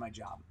I'm doing my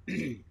job.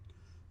 The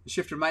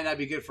shifter might not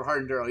be good for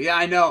hard enduro. Yeah,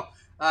 I know.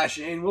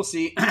 Shane, we'll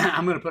see.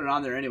 I'm going to put it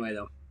on there anyway,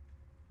 though.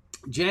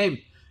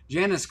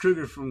 Janice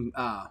Kruger from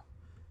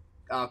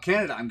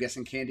Canada, I'm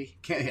guessing. Canada.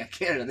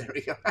 There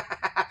we go.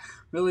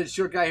 Village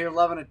short guy here,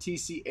 loving a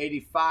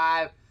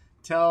TC85.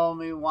 Tell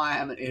me why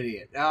I'm an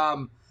idiot.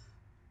 Man,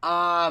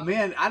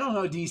 I don't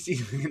know,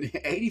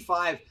 DC.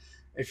 85.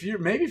 If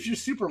you're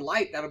super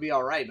light, that'll be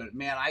all right. But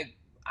man,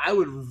 I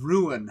would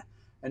ruin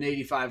an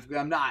 85.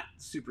 I'm not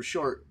super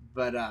short,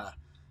 but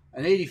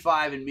an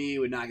 85 and me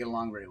would not get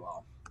along very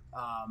well.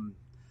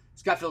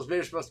 Scott Phillips Beta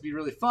is supposed to be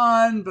really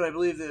fun, but I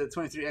believe the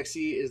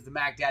 23XC is the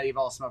Mac Daddy of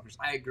all smokers.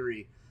 I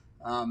agree.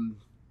 And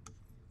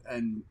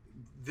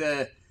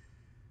the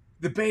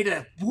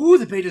beta,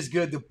 the beta's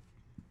good.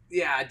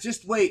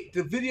 Just wait.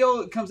 The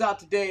video that comes out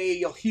today,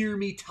 you'll hear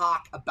me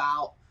talk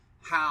about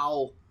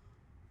how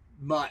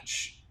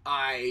much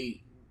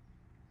I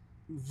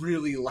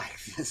really like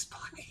this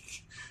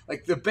bike.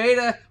 Like the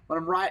beta, when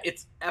I'm riding,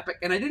 it's epic.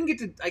 And I didn't get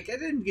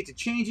to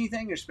change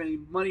anything or spend any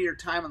money or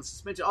time on the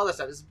suspension, all that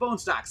stuff. It's bone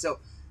stock, so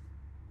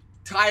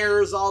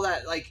tires, all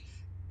that. Like,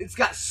 it's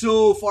got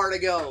so far to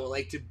go,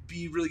 like, to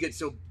be really good.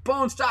 So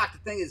bone stock, the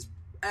thing is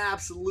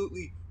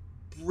absolutely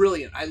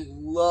brilliant. I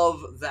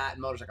love that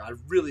motorcycle. I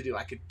really do.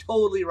 I could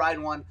totally ride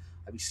one.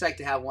 I'd be psyched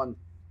to have one.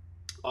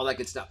 All that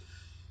good stuff.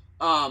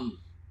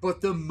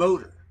 But the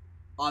motor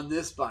on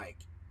this bike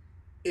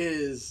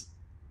is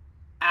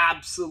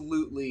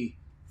absolutely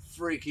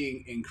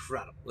freaking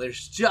incredible.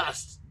 There's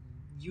just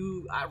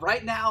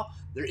right now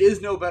there is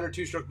no better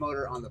two-stroke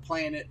motor on the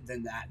planet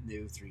than that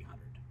new 300.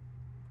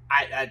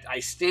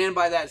 I stand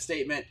by that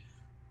statement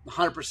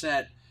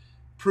 100%.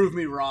 Prove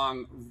me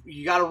wrong.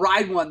 You got to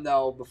ride one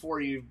though before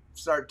you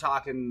start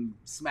talking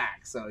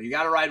smack. So you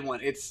got to ride one.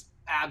 It's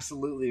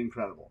absolutely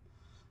incredible.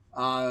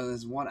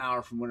 It's 1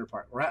 hour from Winter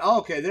Park. Right? Oh,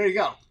 okay, there you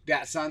go.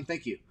 Dat son,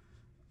 thank you.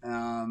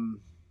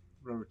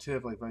 Rubber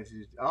tip, like,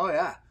 oh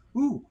yeah.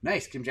 Ooh,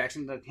 nice, Kim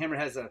Jackson. The Hammer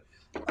has an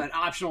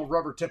optional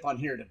rubber tip on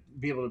here to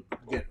be able to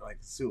get like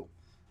Sewell.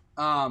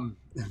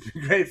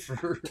 Great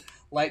for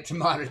light to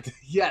moderate.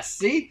 Yes,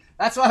 see,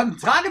 that's what I'm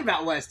talking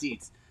about. West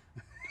Eats.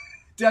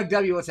 Doug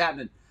W, what's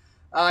happening?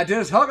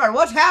 Dennis Hogarth,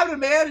 what's happening,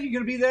 man? Are you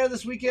going to be there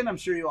this weekend? I'm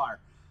sure you are.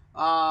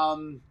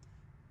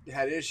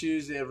 Had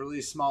issues. They have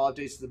released small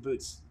updates to the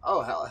boots.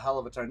 Oh, hell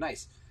of a turn.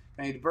 Nice.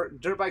 Any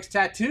dirt bikes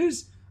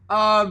tattoos?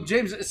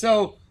 James,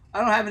 so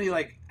I don't have any,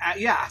 like,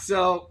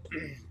 so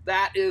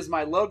that is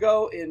my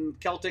logo in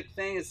Celtic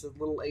thing. It's a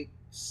little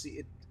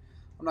AC.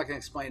 I'm not going to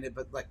explain it,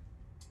 but, like,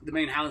 the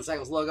main Highland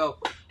Cycles logo.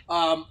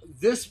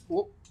 This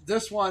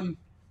one,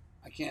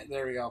 I can't,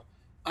 there we go.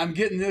 I'm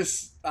getting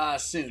this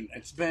soon.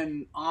 It's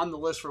been on the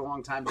list for a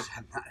long time, just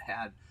have not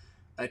had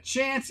a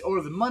chance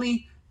or the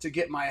money to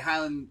get my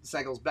Highland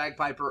Cycles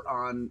bagpiper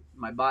on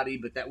my body,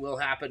 but that will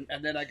happen.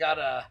 And then I got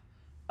a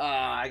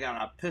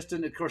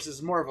piston. Of course, this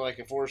is more of like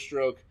a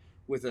 4-stroke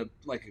with a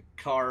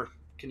car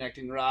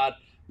connecting rod.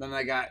 Then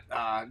I got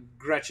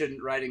Gretchen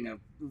riding a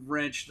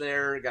wrench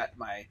there. Got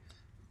my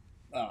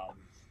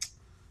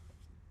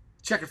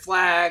checker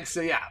flag.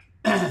 So yeah.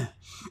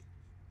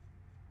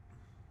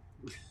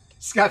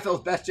 Scott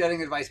Phil's best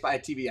jetting advice by a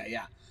TBI.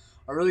 Yeah.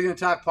 Are really going to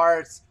talk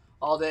parts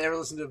all day? Ever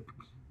listen to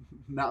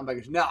mountain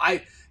bikers? No,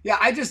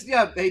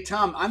 hey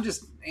Tom, I'm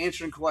just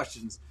answering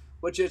questions.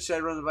 What jet should I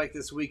run the bike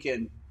this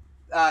weekend?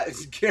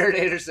 It's Garrett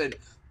Anderson,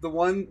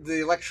 the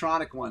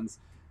electronic ones.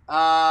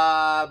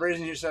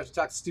 Brazen here, so I have to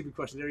talk stupid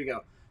questions. There you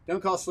go.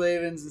 Don't call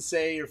Slavens and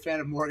say you're a fan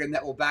of Morgan.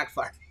 That will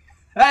backfire.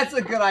 That's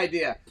a good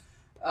idea.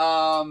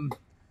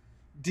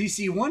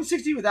 DC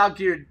 160 without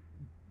gear.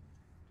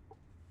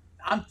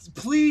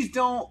 Please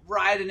don't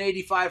ride an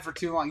 85 for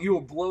too long. You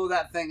will blow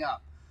that thing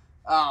up.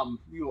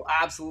 You will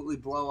absolutely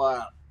blow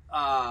up.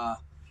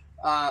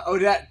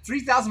 Odette,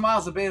 3,000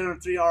 miles of beta on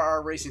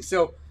 3RR racing.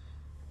 So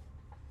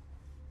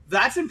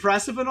that's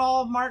impressive and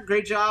all, Mark.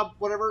 Great job.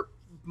 Whatever.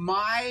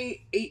 My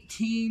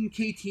 18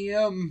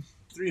 KTM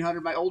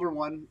 300, my older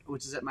one,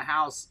 which is at my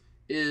house,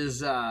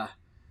 is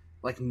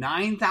like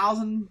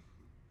 9,000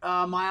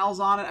 miles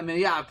on it. I mean,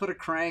 yeah, I put a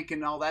crank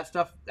and all that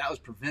stuff. That was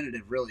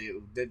preventative, really.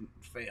 It didn't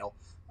fail.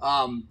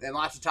 And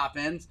lots of top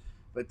ends,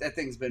 but that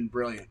thing's been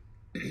brilliant.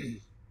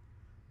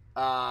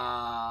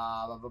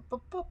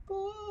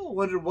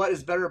 Wonder what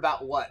is better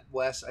about what,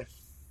 Wes?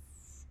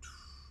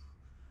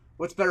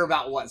 What's better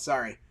about what?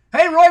 Sorry.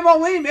 Hey, Roy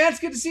Moline, man,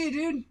 it's good to see you,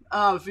 dude.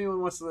 If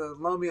anyone wants to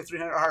loan me a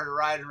 300 hard to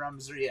ride around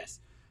Missouri, yes.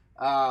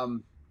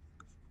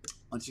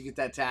 Once you get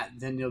that tat,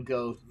 then you'll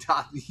go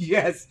top.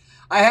 Yes,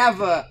 I have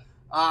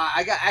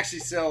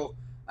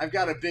I've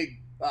got a big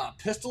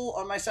pistol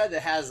on my side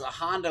that has a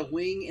Honda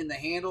wing in the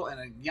handle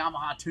and a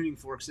Yamaha tuning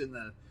forks in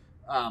the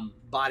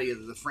body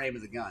of the frame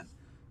of the gun.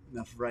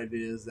 Enough ride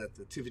videos that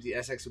the 250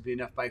 SX would be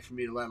enough bike for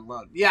me to let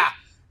alone. Yeah,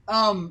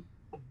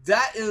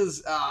 that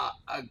is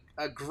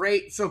a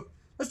great. So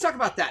let's talk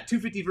about that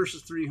 250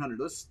 versus 300.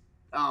 Let's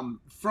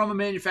from a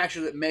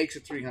manufacturer that makes a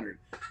 300.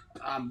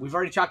 We've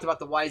already talked about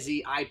the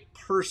YZ. I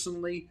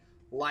personally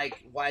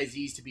like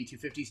YZs to be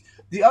 250s.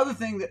 The other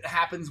thing that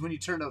happens when you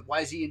turn a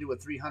YZ into a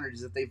 300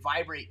 is that they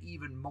vibrate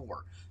even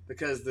more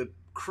because the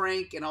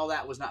crank and all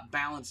that was not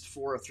balanced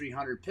for a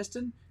 300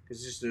 piston because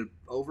it's just an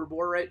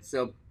overbore, right?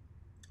 So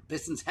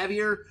piston's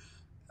heavier,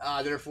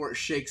 therefore it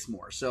shakes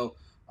more. So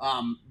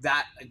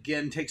that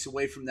again takes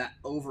away from that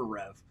over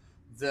rev.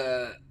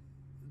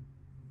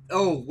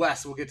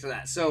 Wes, we'll get to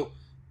that. So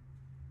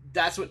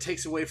that's what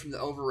takes away from the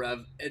over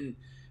rev, and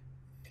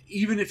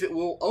even if it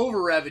will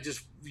over rev, it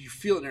just you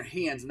feel it in your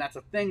hands, and that's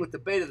a thing with the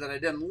Beta that I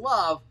didn't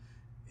love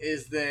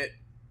is that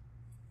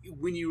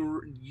when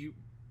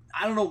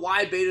I don't know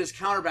why Beta's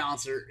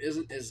counterbalancer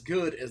isn't as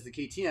good as the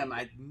KTM.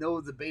 I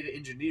know the Beta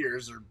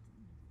engineers are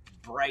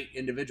bright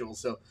individuals,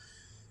 so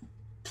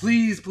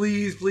please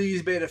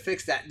Beta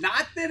fix that.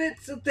 Not that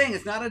it's a thing,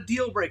 it's not a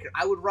deal breaker.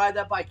 I would ride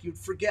that bike, you'd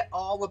forget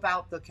all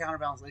about the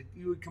counterbalance, like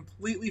you would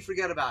completely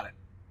forget about it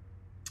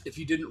if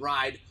you didn't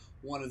ride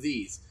one of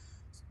these.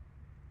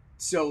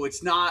 So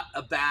it's not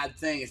a bad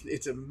thing.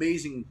 It's an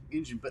amazing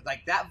engine, but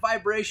like that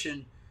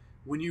vibration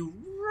when you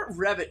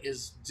rev it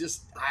is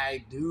just,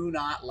 I do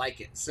not like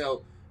it.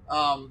 So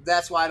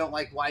that's why I don't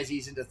like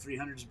YZs into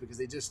 300s because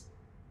they just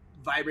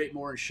vibrate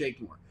more and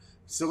shake more.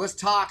 So let's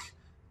talk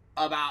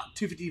about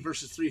 250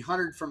 versus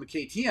 300 from a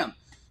KTM.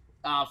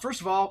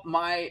 First of all,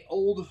 my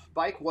old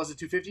bike was a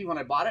 250 when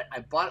I bought it. I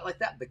bought it like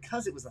that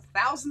because it was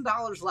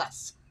 $1,000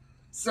 less.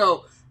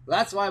 So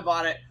that's why I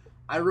bought it.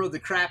 I rode the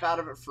crap out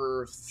of it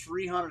for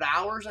 300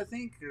 hours, I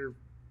think.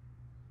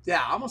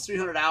 Almost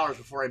 300 hours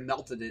before I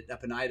melted it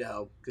up in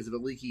Idaho because of a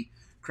leaky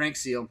crank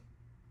seal.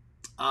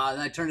 Then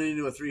I turned it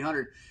into a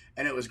 300,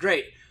 and it was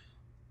great.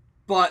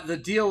 But the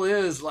deal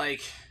is,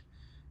 like,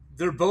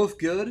 they're both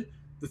good.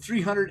 The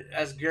 300,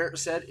 as Garrett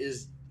said,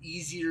 is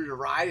easier to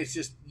ride. It's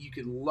just you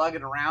can lug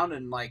it around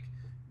and, like,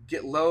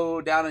 get low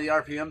down in the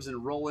RPMs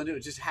and roll into it.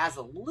 It just has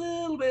a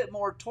little bit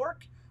more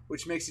torque,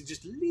 which makes it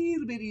just a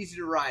little bit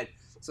easier to ride.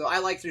 So I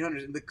like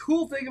 300. And the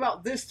cool thing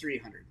about this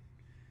 300,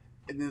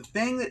 and the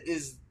thing that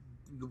is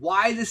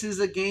why this is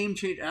a game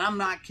changer, and I'm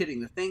not kidding,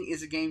 the thing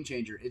is a game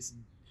changer. It's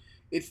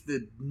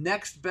the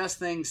next best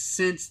thing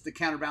since the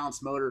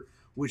counterbalance motor,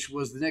 which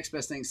was the next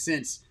best thing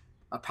since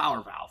a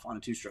power valve on a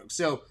two-stroke.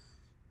 So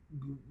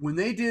when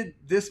they did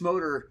this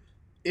motor,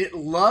 it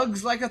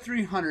lugs like a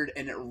 300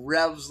 and it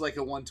revs like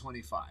a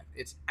 125.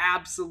 It's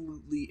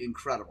absolutely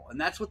incredible. And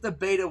that's what the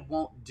Beta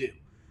won't do.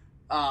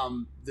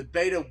 The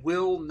Beta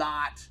will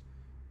not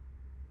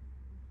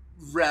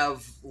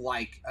rev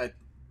like a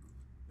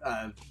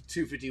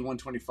 250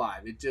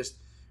 125. It just,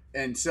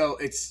 and so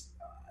it's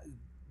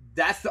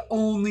that's the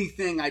only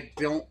thing I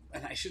don't,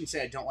 and I shouldn't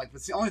say I don't like, but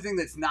it's the only thing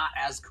that's not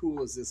as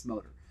cool as this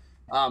motor.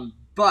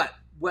 But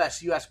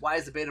Wes, you asked why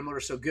is the Beta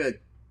motor so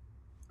good?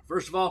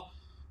 First of all,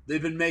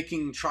 they've been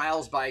making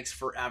trials bikes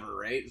forever,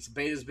 right?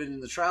 Beta's been in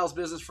the trials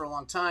business for a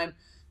long time,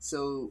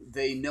 so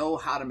they know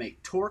how to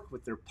make torque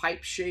with their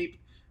pipe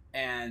shape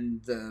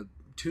and the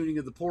tuning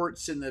of the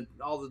ports and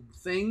all the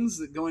things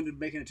that go into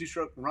making a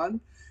two-stroke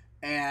run.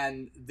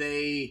 And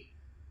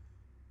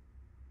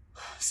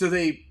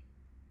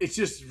it's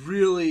just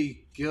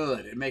really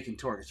good at making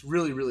torque. It's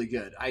really, really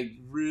good. I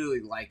really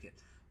like it.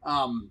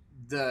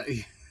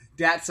 The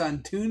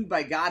Datsun tuned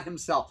by God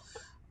himself.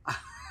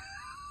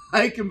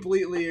 I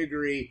completely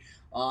agree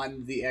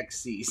on the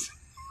XCs.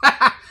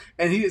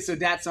 And so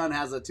Datsun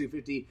has a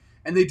 250,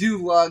 and they do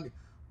lug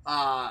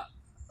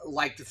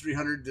like the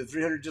 300. The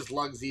 300 just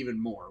lugs even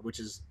more,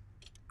 which is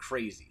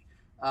crazy.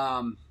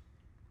 So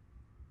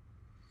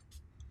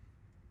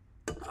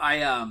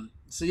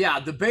yeah,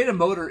 the Beta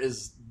motor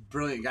is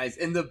brilliant, guys,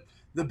 and the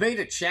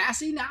Beta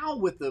chassis now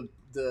with the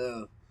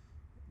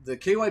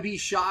KYB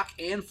shock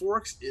and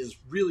forks is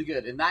really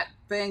good. And that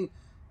thing,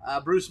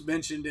 Bruce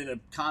mentioned in a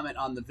comment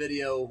on the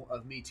video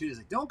of me too, is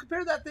like, don't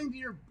compare that thing to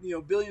your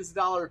billions of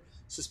dollar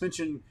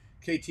suspension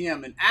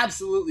KTM, and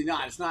absolutely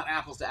not. It's not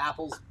apples to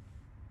apples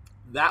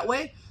that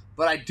way.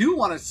 But I do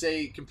want to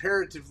say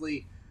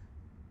comparatively,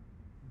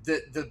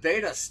 the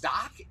Beta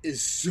stock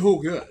is so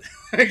good.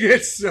 Like,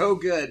 it's so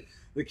good.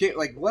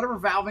 Whatever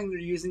valving they're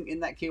using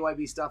in that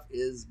KYB stuff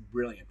is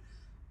brilliant.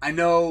 I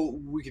know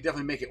we could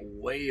definitely make it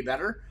way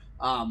better,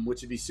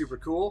 which would be super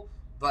cool.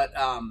 But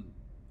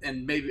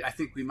and maybe I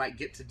think we might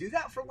get to do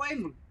that for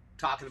Lane. We're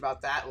talking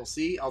about that. We'll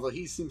see. Although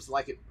he seems to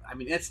like it. I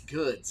mean, it's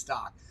good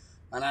stock,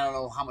 and I don't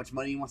know how much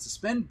money he wants to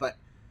spend, but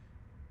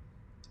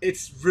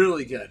it's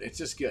really good. It's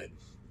just good.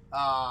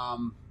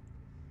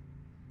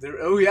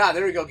 There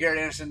we go, Garrett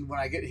Anderson. When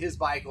I get his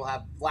bike, we'll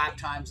have lap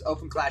times,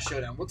 open class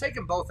showdown. We'll take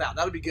them both out.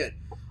 That'll be good.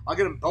 I'll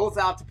get them both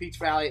out to Peach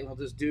Valley, and we'll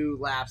just do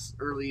laps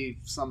early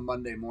some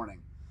Monday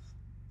morning.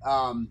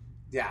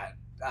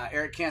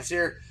 Eric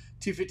Cancer,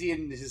 250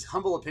 in his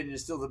humble opinion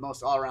is still the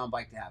most all-around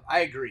bike to have. I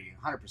agree,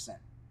 100%.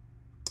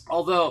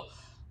 Although,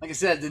 like I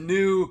said, the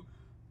new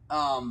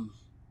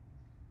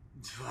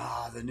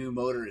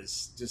motor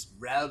is just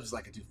revs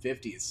like a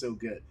 250. It's so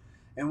good.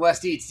 And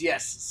West Eats,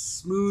 yes,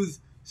 smooth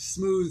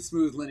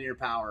linear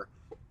power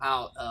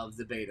out of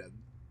the Beta.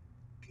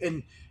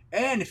 And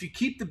if you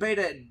keep the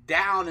Beta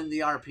down in the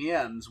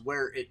RPMs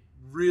where it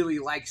really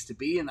likes to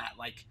be in that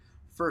like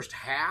first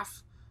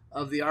half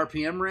of the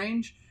RPM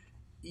range,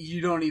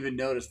 you don't even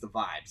notice the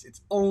vibes.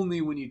 It's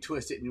only when you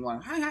twist it and you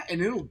want to,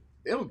 and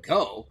it'll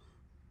go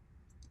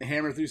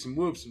hammer through some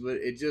whoops, but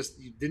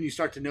then you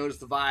start to notice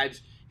the vibes.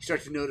 You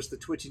start to notice the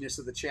twitchiness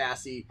of the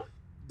chassis,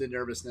 the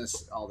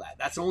nervousness, all that.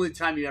 That's the only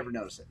time you ever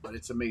notice it, but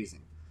it's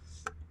amazing.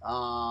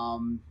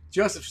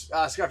 Joseph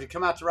Scruffy,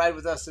 come out to ride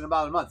with us in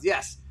about a month.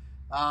 Yes.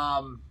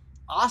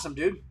 Awesome,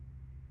 dude.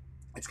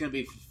 It's going to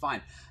be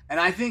fine. And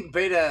I think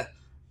Beta,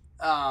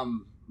 I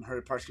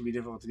heard parts can be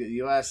difficult to get in the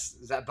U.S.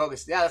 Is that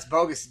bogus? Yeah, that's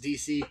bogus,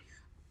 DC.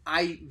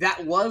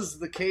 That was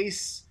the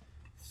case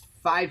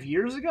 5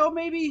 years ago,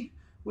 maybe,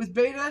 with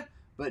Beta,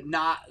 but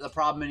not the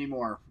problem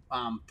anymore.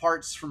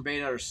 Parts from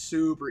Beta are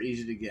super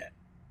easy to get.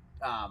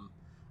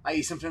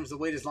 I.e., sometimes the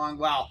wait is long.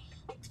 Wow.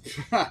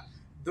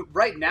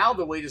 Right now,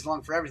 the wait is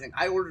long for everything.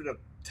 I ordered a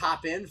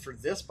top end for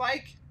this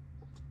bike.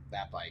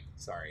 That bike.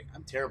 Sorry.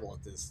 I'm terrible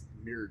at this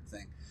mirrored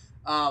thing.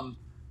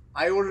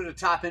 I ordered a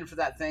top end for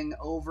that thing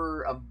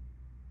over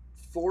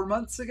 4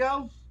 months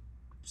ago.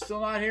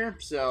 Still not here.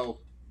 So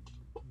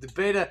the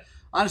Beta,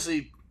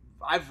 honestly,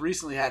 I've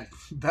recently had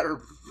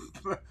better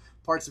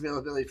parts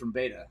availability from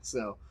Beta.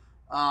 So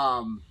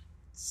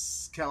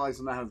Kellogg's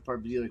will not have the part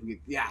of the dealer can get.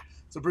 Yeah.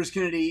 So Bruce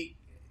Kennedy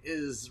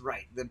is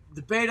right. The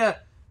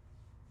Beta,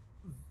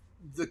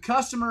 the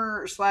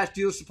customer /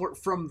 dealer support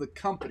from the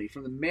company,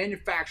 from the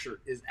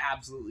manufacturer, is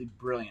absolutely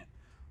brilliant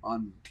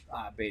on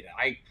Beta.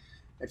 I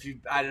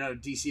don't know,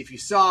 DC, if you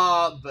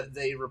saw, but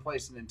they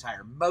replaced an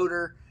entire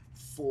motor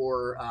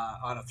for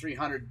on a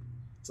 300.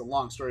 It's a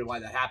long story why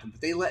that happened,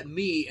 but they let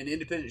me, an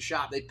independent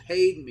shop, they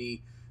paid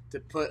me to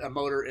put a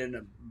motor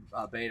in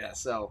a Beta.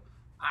 So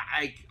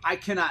I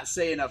cannot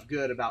say enough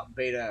good about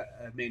Beta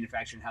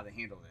manufacturing, how they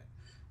handled it.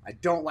 I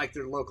don't like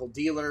their local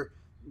dealer.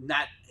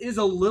 That is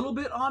a little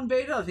bit on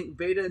Beta. I think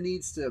Beta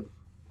needs to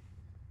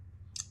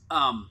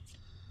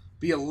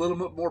be a little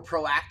bit more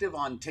proactive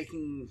on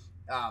taking,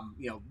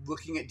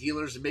 looking at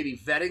dealers and maybe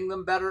vetting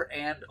them better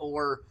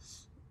or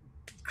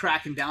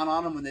cracking down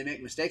on them when they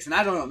make mistakes. And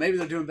I don't know, maybe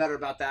they're doing better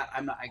about that.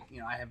 I'm not,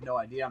 I have no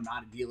idea. I'm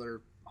not a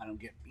dealer. I don't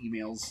get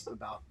emails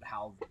about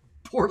how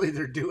poorly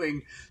they're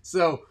doing.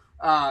 So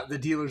the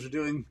dealers are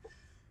doing,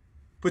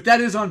 but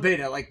that is on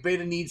Beta. Like,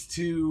 Beta needs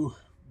to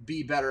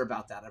be better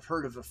about that. I've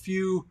heard of a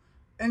few.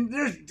 And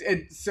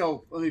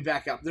so let me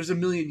back up. There's a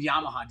million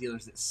Yamaha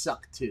dealers that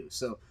suck too.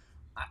 So,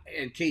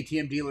 and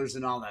KTM dealers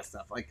and all that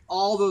stuff. Like,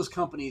 all those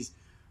companies,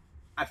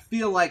 I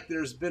feel like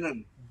there's been a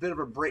bit of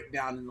a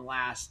breakdown in the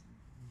last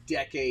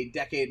decade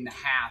and a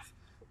half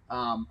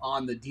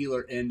on the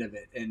dealer end of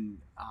it. And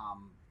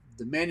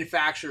the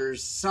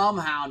manufacturers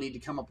somehow need to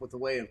come up with a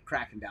way of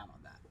cracking down on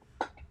that.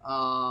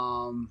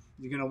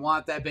 You're going to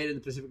want that Beta in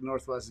the Pacific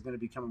Northwest is going to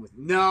be coming with.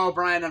 No,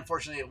 Brian,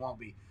 unfortunately, it won't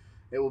be.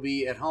 It will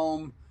be at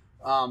home.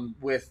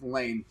 With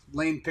Lane.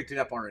 Lane picked it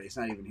up already. It's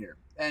not even here.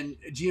 And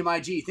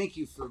GMIG, thank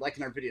you for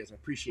liking our videos. I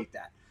appreciate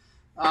that.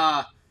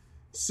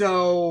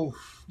 So,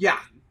 yeah,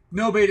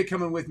 no Beta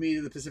coming with me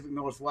to the Pacific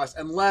Northwest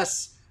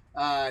unless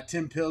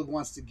Tim Pilg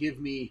wants to give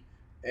me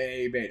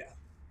a Beta.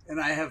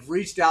 And I have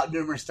reached out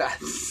numerous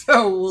times,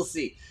 so we'll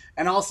see.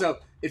 And also,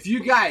 if you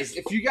guys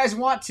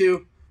want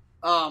to,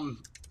 I'm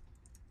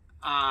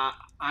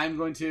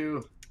going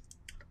to.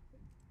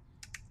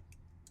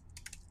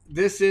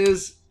 This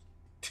is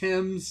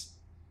Tim's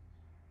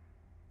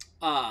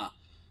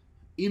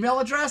email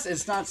address.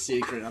 It's not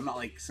secret. I'm not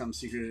like some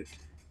secret.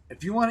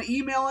 If you want to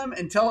email him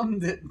and tell him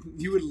that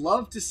you would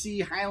love to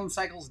see Highland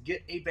Cycles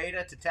get a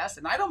Beta to test,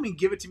 and I don't mean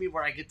give it to me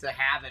where I get to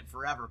have it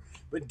forever,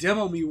 but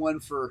demo me one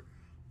for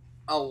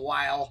a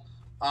while,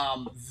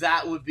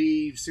 that would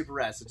be super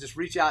rad. So just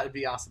reach out. It'd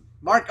be awesome.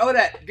 Mark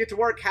Odette, get to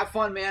work. Have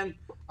fun, man.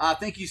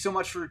 Thank you so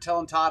much for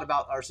telling Todd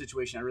about our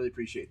situation. I really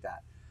appreciate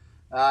that.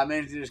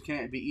 Managing dealers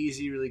can't be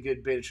easy. Really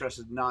good Beta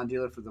trusted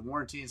non-dealer for the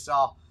warranty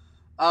install.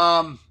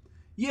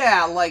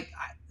 Yeah, like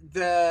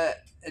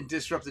and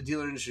disrupt the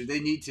dealer industry. They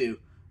need to.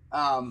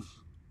 And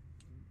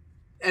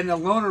the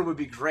loaner would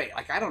be great.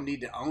 Like, I don't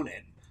need to own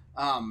it.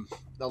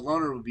 The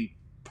loaner would be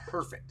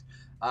perfect.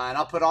 And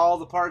I'll put all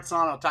the parts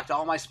on. I'll talk to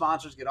all my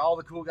sponsors, get all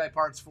the cool guy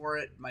parts for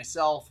it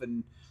myself.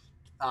 And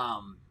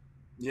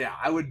yeah,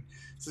 I would.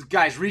 So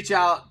guys, reach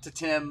out to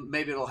Tim.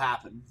 Maybe it'll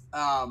happen.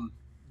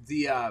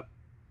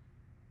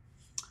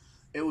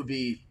 It would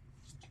be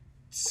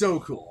so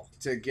cool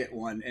to get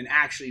one and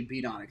actually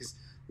beat on it, because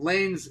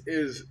Lanes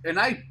is, and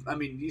I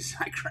mean,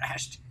 I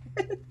crashed,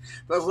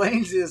 but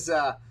Lanes is,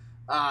 I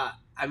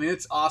mean,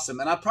 it's awesome,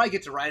 and I'll probably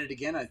get to ride it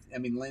again. I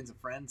mean, Lane's a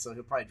friend, so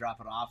he'll probably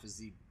drop it off as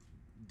he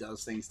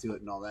does things to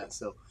it and all that.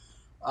 So,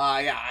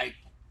 that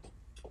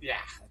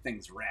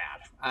thing's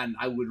rad, and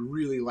I would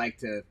really like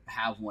to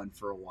have one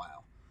for a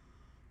while.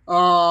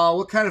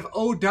 What kind of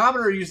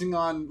odometer are you using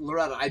on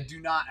Loretta? I do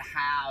not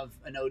have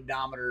an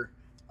odometer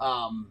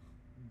on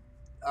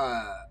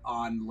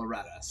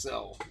Loretta,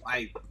 so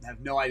I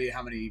have no idea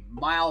how many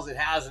miles it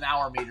has, an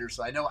hour meter,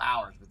 so I know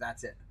hours, but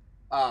that's it.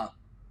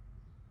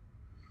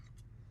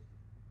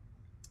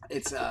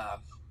 It's no,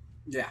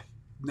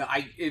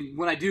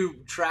 when I do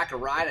track a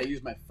ride, I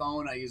use my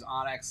phone. I use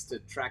Onyx to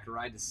track a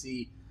ride to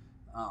see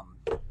how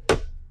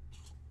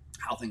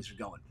things are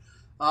going.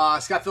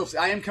 Scott Phillips,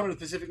 I am coming to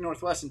the Pacific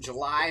Northwest in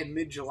July,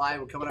 mid-July.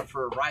 We're coming up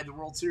for a Ride the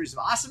World Series of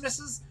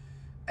Awesomenesses.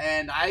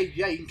 And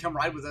you can come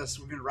ride with us.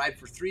 We're going to ride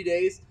for 3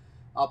 days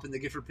up in the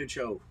Gifford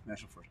Pinchot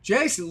National Forest.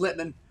 Jason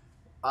Littman,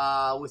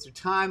 with your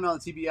time on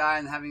the TBI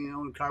and having your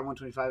own carb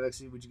 125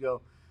 XC, would you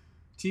go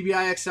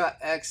TBI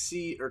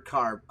XC or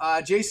carb?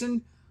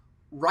 Jason,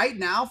 right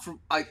now,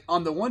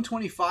 on the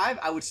 125,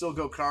 I would still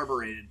go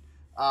carbureted.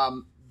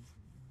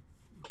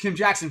 Kim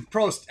Jackson,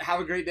 Prost, have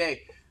a great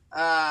day.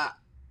 That's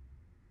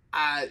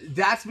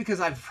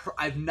because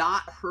I've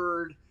not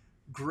heard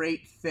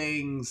great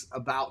things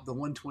about the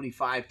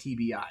 125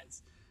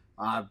 TBIs.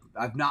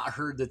 I've not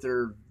heard that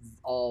they're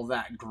all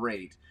that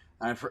great.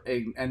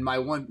 And my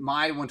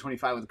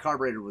 125 with the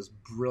carburetor was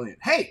brilliant.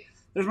 Hey,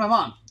 there's my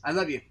mom. I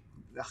love you.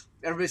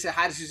 Everybody say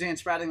hi to Suzanne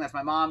Spradling. That's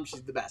my mom.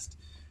 She's the best.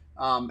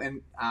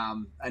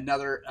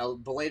 Another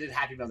belated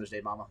Happy Mother's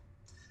Day, Mama.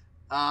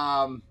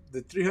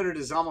 The 300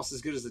 is almost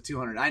as good as the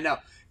 200. I know.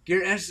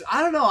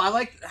 I don't know. I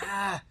like.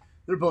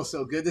 They're both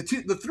so good.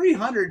 The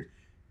 300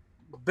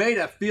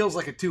 beta feels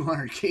like a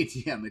 200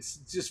 KTM. It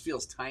just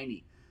feels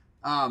tiny.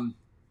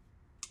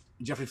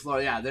 Jeffrey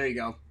Flora, yeah, there you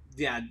go.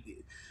 Yeah,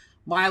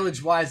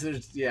 mileage wise,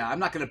 I'm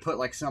not going to put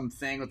like some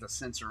thing with a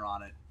sensor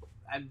on it.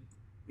 I'm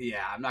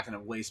not going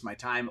to waste my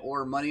time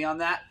or money on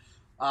that.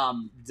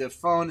 The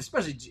phone,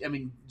 especially,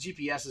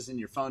 GPSs in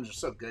your phones are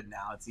so good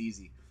now. It's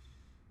easy.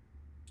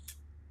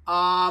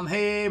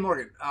 Hey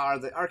Morgan, are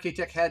the RK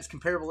Tech heads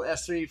comparable to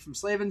S3 from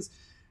Slavens?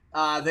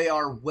 They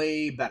are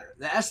way better.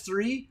 The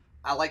S3,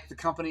 I like the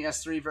company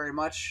S3 very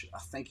much.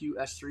 Thank you,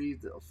 S3,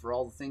 for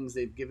all the things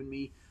they've given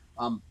me.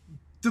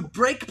 The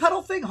brake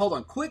pedal thing, hold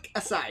on, quick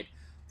aside.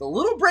 The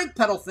little brake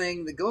pedal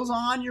thing that goes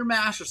on your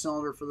master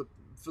cylinder for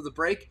the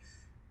brake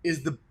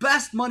is the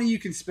best money you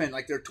can spend.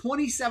 Like, they're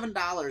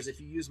 $27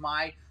 if you use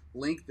my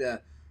link,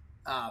 the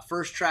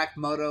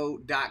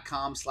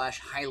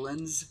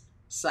firsttrackmoto.com/Highlands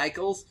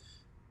Cycles.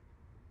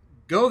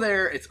 Go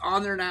there. It's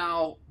on there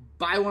now.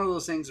 Buy one of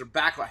those things. They're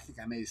back. I think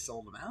I may have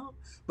sold them out.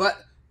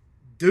 But,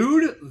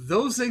 dude,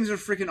 those things are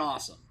freaking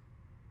awesome.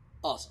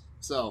 Awesome.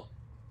 So,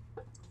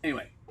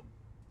 anyway,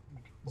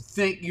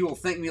 you will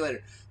thank me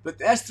later. But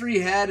the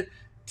S3 head,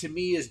 to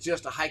me, is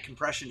just a high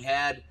compression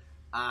head.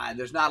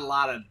 There's not a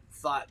lot of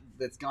thought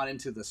that's gone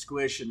into the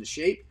squish and the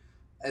shape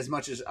as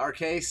much as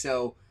RK.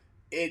 So,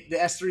 the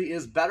S3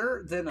 is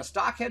better than a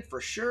stock head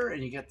for sure.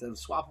 And you get the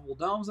swappable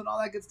domes and all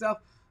that good stuff.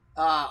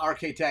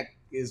 RK Tech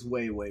is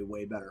way, way,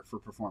 way better for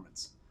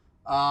performance.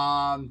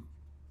 12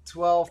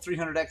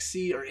 300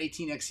 XC or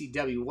 18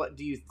 XCW. What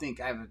do you think?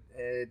 I have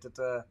a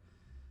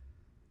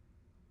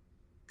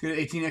good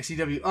 18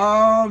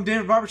 XCW.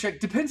 David Barbercheck,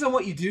 depends on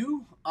what you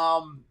do.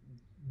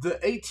 The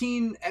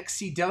 18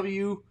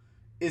 XCW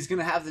is going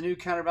to have the new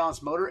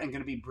counterbalance motor and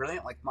going to be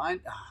brilliant like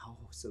mine. Oh,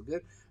 so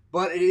good.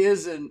 But it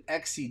is an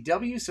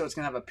XCW, so it's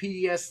going to have a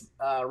PDS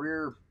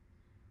rear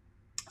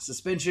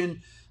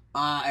suspension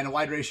and a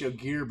wide ratio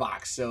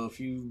gearbox. So if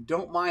you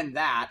don't mind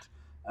that,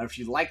 or if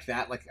you like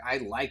that, like I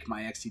like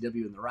my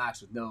XCW in the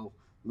rocks with no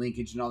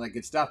linkage and all that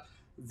good stuff,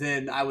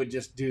 then I would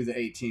just do the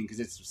 18 because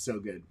it's so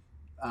good.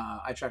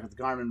 I track with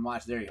the Garmin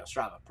watch. There you go.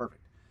 Strava.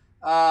 Perfect.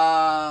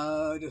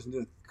 Doesn't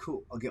do it.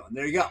 Cool. I'll get one.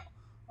 There you go.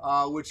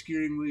 Which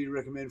gearing would you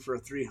recommend for a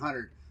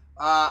 300?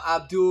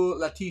 Abdul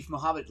Latif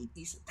Mohammed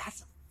Isa.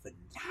 That's a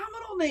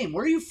phenomenal name.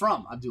 Where are you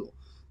from, Abdul?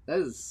 That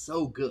is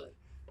so good.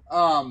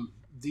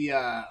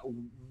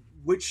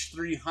 Which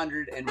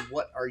 300 and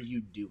what are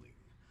you doing?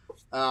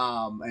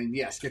 And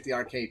yes, get the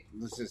arcade.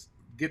 Let's just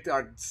get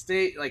the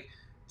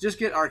just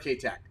get RK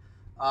Tech.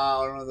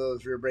 One of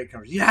those rear brake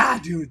covers. Yeah,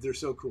 dude, they're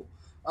so cool.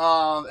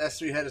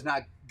 S3 head is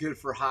not good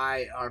for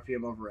high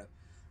RPM overrev.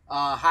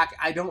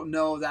 I don't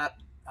know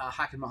that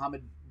Hakan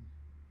Mohammed.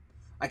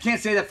 I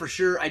can't say that for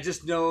sure. I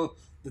just know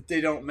that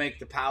they don't make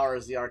the power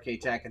as the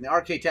RK Tech, and the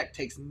RK Tech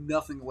takes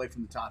nothing away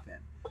from the top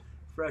end.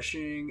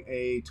 Freshing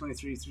a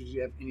 23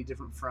 3GF any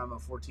different from a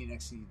 14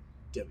 XCW?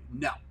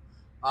 No.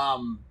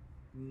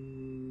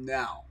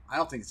 No, I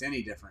don't think it's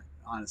any different,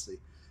 honestly.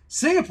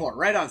 Singapore,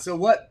 right on. So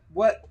what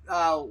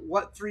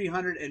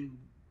 300 and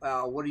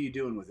what are you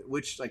doing with it?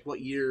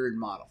 What year and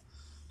model?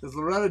 Does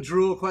Loretta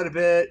drool quite a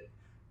bit?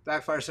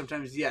 Backfire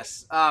sometimes,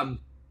 yes.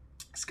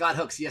 Scott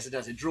Hooks, yes, it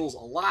does. It drools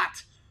a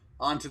lot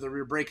onto the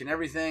rear brake and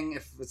everything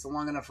if it's a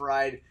long enough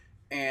ride.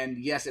 And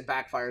yes, it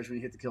backfires when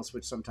you hit the kill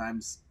switch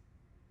sometimes.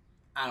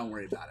 I don't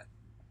worry about it.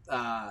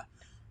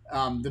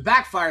 The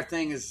backfire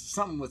thing is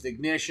something with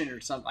ignition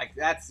or something like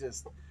that's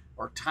just,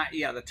 or time.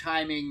 Yeah, the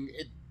timing.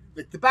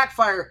 The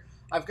backfire.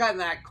 I've gotten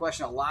that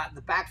question a lot.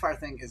 The backfire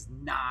thing is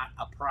not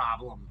a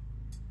problem.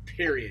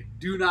 Period.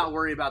 Do not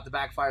worry about the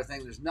backfire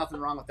thing. There's nothing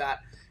wrong with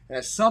that. It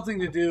has something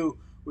to do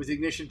with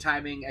ignition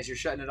timing as you're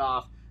shutting it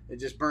off. It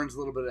just burns a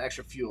little bit of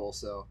extra fuel.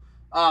 So,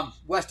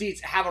 West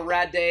Eats, have a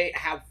rad day.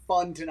 Have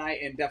fun tonight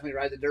and definitely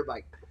ride the dirt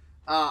bike.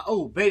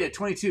 Beta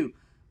 22.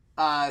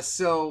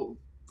 So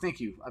thank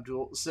you,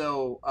 Abdul.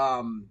 So,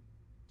 I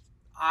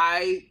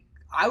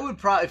would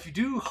probably, if you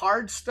do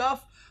hard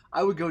stuff,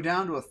 I would go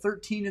down to a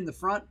 13 in the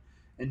front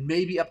and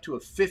maybe up to a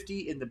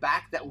 50 in the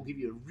back. That will give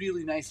you a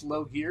really nice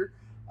low gear.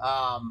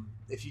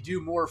 If you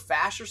do more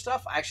faster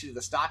stuff, actually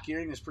the stock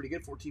gearing is pretty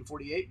good,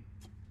 1448.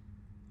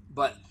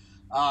 But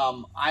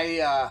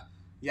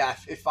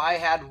if I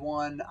had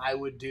one, I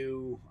would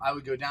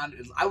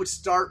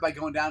start by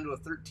going down to a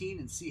 13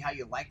 and see how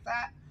you like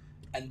that,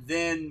 and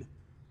then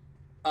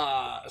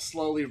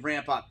slowly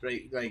ramp up.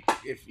 Right? Like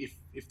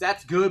if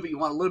that's good, but you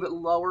want a little bit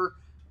lower,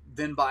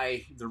 then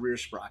buy the rear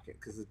sprocket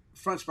because the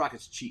front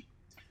sprocket's cheap.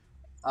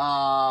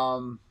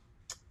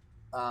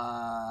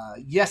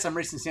 Yes, I'm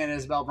racing Santa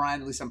Isabel, Brian.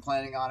 At least I'm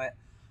planning on it.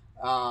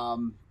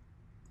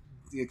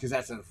 Because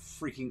that's a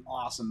freaking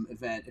awesome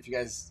event. If you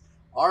guys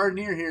are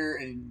near here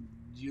and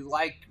you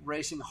like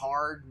racing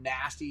hard,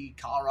 nasty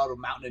Colorado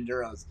mountain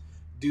enduros,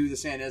 do the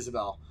Santa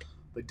Isabel,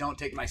 but don't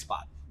take my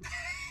spot.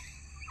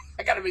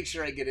 I got to make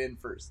sure I get in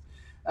first.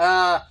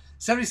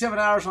 77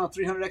 hours on a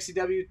 300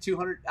 XCW,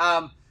 200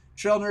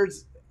 Trail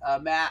Nerds.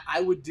 Matt,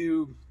 I would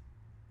do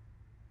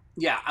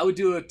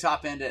a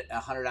top end at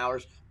 100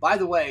 hours. By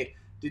the way,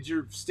 did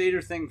your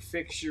stator thing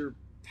fix your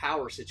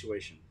power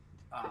situation?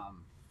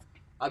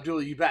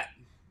 Abdullah, you bet.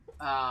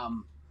 I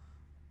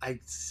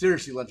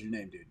seriously love your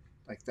name, dude.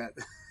 Like that,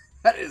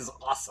 that is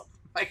awesome.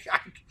 Like,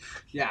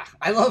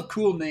 I love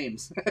cool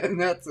names,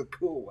 and that's a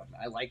cool one.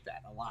 I like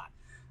that a lot.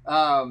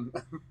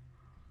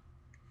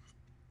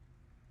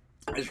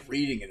 Just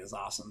reading it is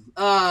awesome.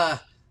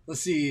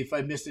 Let's see if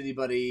I missed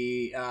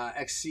anybody.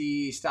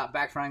 XC, stop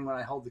backfiring when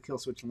I hold the kill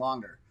switch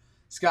longer.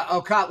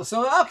 Scott,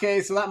 so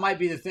that might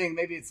be the thing.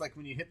 Maybe it's like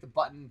when you hit the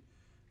button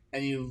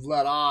and you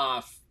let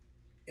off.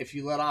 If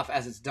you let off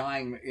as it's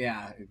dying,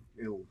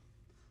 it'll.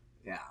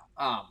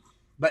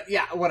 But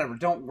yeah, whatever.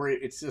 Don't worry.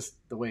 It's just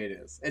the way it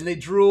is. And they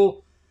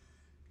drool.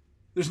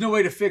 There's no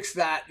way to fix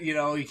that.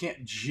 You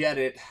can't jet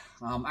it.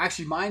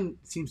 Actually, mine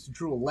seems to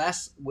drool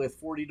less with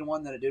 40 to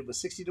 1 than it did with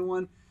 60 to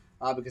 1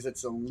 because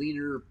it's a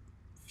leaner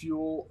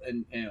fuel.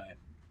 And anyway,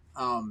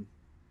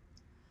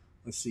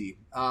 let's see.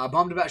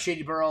 Bummed about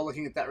Shady Burrow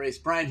looking at that race.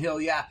 Brian Hill,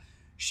 yeah.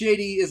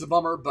 Shady is a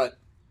bummer, but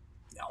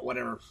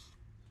whatever.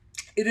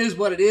 It is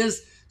what it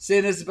is.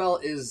 San Isabel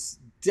is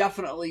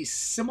definitely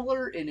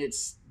similar in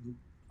its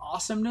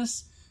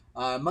awesomeness.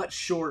 Much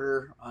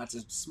shorter. It's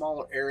a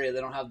smaller area. They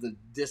don't have the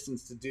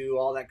distance to do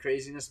all that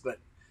craziness, but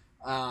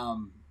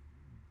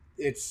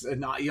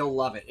you'll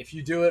love it. If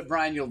you do it,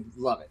 Brian, you'll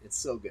love it. It's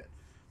so good.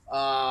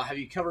 Have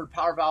you covered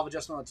power valve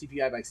adjustment on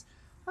TPI bikes?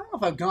 I don't know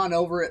if I've gone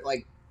over it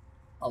like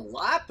a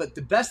lot, but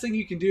the best thing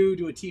you can do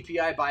to a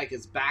TPI bike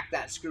is back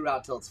that screw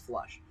out till it's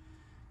flush.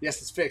 Yes,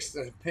 it's fixed.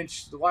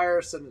 Pinch the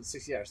wire, 7 to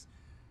 60 hours.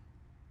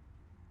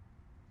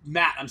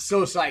 Matt, I'm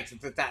so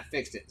psyched that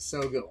fixed it.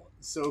 So good.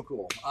 So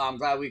cool. I'm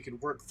glad we could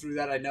work through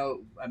that. I didn't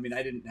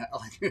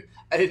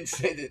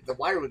say that the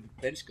wire would be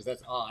pinched because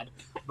that's odd,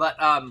 but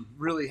I'm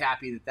really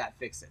happy that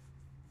fixed it.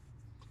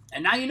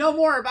 And now you know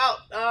more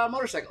about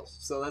motorcycles,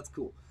 so that's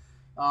cool.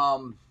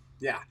 So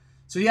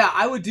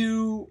I would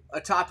do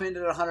a top end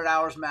at 100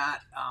 hours,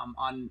 Matt,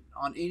 on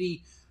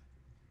any,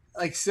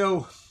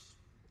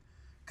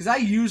 because I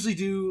usually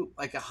do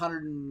like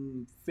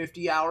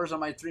 150 hours on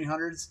my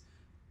 300s.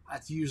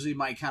 That's usually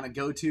my kind of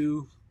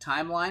go-to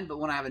timeline. But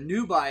when I have a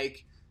new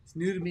bike, it's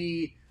new to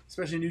me,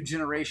 especially a new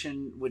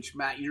generation, which,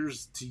 Matt,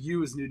 yours to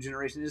you is new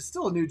generation. It's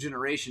still a new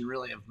generation,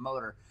 really, of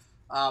motor.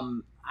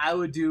 I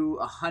would do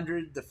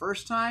 100 the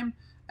first time,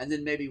 and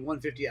then maybe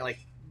 150.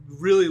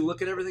 Really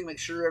look at everything, make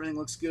sure everything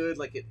looks good.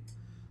 Like it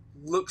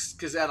looks,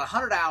 because at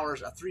 100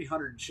 hours, a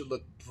 300 should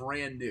look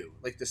brand new.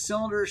 Like the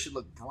cylinder should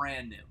look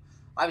brand new.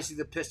 Obviously,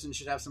 the piston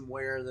should have some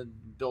wear, the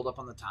build up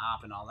on the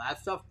top and all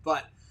that stuff,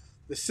 but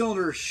the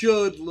cylinder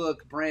should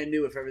look brand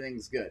new if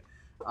everything's good.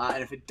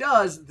 And if it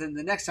does, then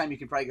the next time you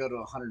can probably go to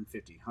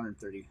 150,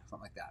 130,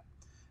 something like that.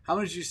 How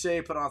much did you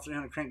say put on a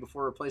 300 crank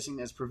before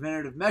replacing as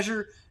preventative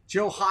measure?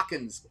 Joe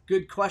Hawkins,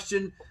 good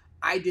question.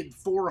 I did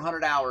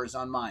 400 hours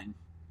on mine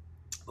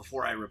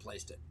before I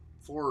replaced it.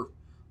 A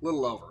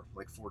little over,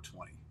 like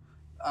 420.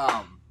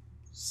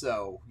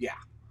 So, yeah.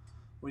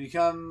 When you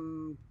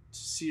come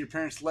see your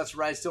parents. Let's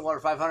ride Stillwater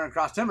 500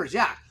 across timbers.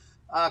 Yeah,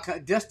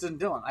 Destin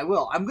Dillon. I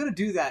will. I'm going to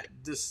do that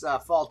this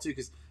fall too,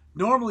 because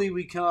normally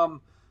we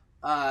come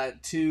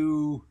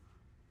to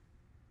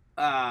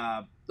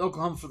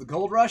Oklahoma for the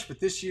Gold Rush, but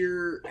this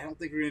year I don't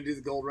think we're going to do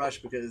the Gold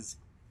Rush because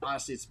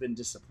honestly it's been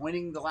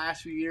disappointing the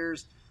last few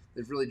years.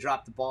 They've really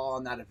dropped the ball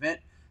on that event.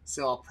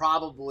 So I'll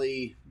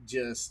probably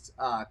just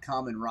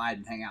come and ride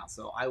and hang out.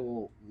 So I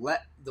will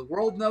let the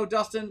world know,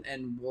 Dustin,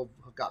 and we'll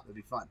hook up. It'll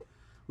be fun.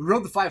 We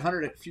rode the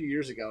 500 a few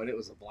years ago, and it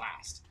was a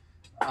blast.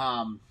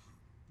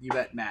 You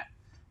bet, Matt.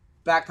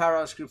 Back power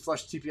out screw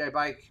flush TPI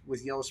bike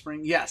with Yellow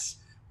Spring? Yes,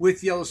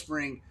 with Yellow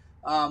Spring.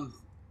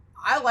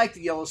 I like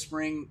the Yellow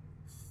Spring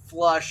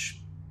flush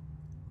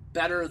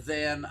better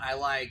than I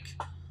like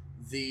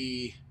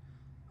the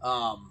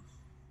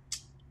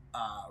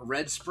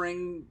Red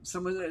Spring.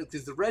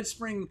 Because the Red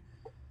Spring,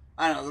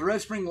 I don't know, the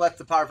Red Spring let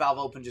the power valve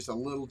open just a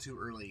little too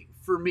early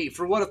for me,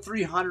 for what a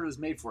 300 is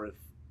made for.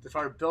 If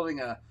I were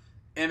building a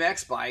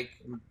MX bike,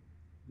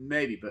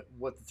 maybe, but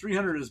what the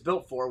 300 is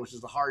built for, which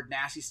is the hard,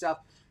 nasty stuff,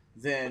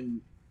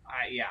 then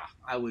I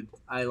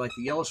like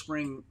the Yellow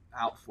Spring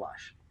out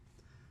flush.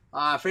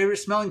 Favorite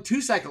smelling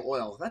 2-cycle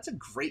oil? That's a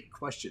great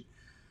question.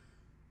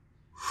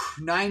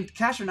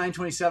 Castrol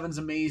 927 is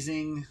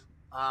amazing.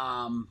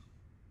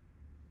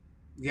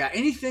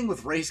 Anything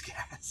with race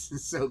gas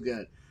is so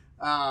good.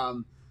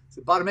 So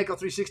bought a Mako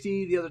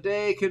 360 the other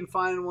day. Couldn't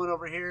find one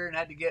over here and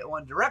had to get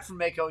one direct from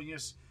Mako. You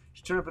just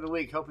turn up in a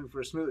week hoping for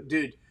a smooth.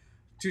 Dude,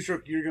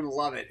 2-stroke, you're going to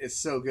love it. It's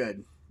so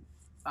good.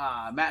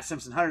 Matt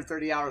Simpson,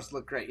 130 hours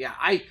look great. Yeah,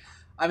 I'm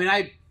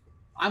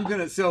going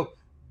to, so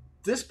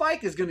this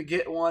bike is going to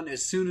get one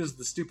as soon as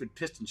the stupid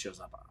piston shows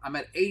up. I'm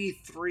at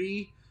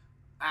 83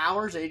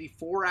 hours,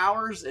 84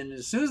 hours, and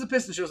as soon as the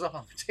piston shows up,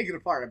 I'm going to take it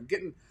apart.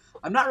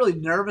 I'm not really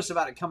nervous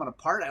about it coming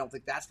apart. I don't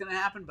think that's going to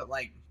happen, but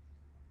like,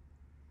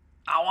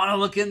 I want to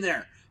look in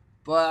there,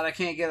 but I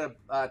can't get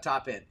a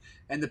top end.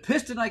 And the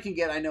piston I can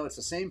get, I know it's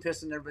the same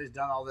piston. Everybody's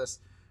done all this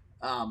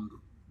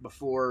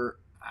before.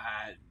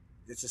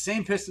 It's the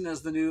same piston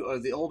as the new or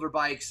the older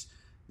bikes.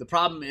 The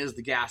problem is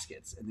the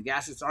gaskets, and the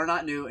gaskets are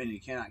not new, and you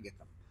cannot get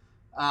them.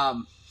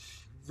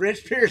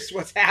 Rich Pierce,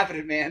 what's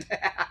happening, man?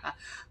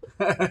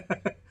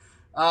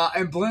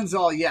 And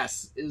Blinzall,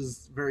 yes,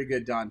 is very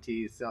good, Don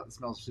T. It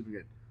smells super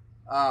good.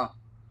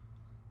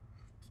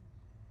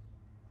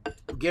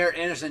 Garrett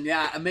Anderson,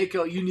 yeah, a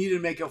Mako. You need a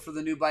Mako for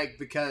the new bike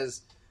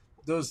because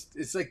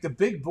it's like the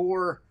big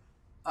bore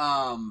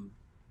 4-stroke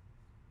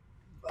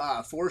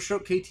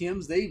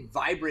KTMs. They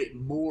vibrate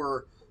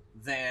more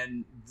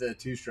than the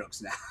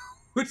 2-strokes now,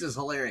 which is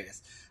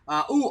hilarious.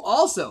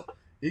 Also,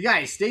 you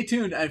guys, stay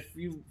tuned. If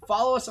you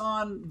follow us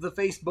on the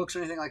Facebooks or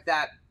anything like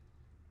that,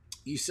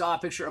 you saw a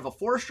picture of a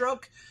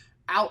 4-stroke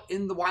out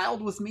in the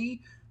wild with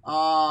me.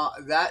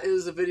 That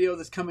is a video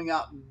that's coming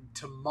out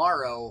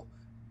tomorrow,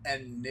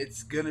 and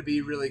it's going to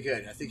be really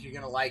good. I think you're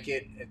going to like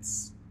it.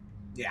 That's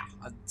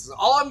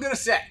all I'm going to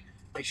say.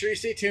 Make sure you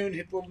stay tuned,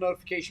 hit the little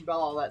notification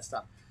bell, all that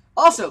stuff.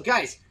 Also,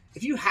 guys,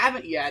 if you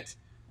haven't yet,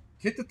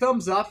 hit the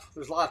thumbs up.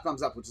 There's a lot of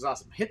thumbs up, which is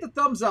awesome. Hit the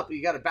thumbs up.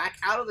 You got to back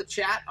out of the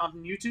chat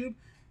on YouTube.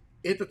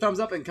 Hit the thumbs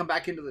up and come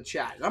back into the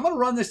chat. And I'm going to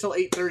run this till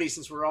 8:30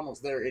 since we're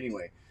almost there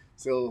anyway.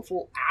 So a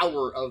full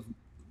hour of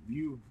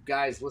you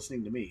guys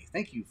listening to me.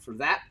 Thank you for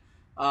that.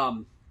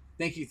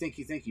 Thank you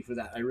for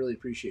that. I really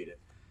appreciate it.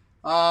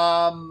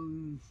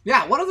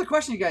 What other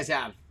question you guys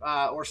have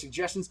or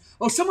suggestions?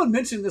 Oh, someone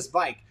mentioned this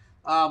bike.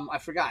 I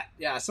forgot.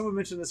 Yeah, someone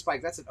mentioned this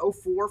bike. That's an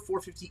 04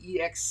 450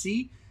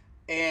 EXC,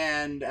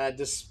 and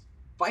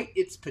despite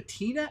its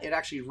patina, it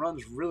actually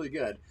runs really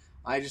good.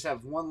 I just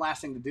have one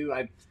last thing to do.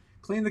 I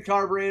cleaned the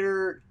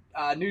carburetor,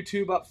 new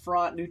tube up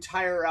front, new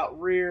tire out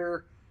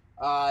rear,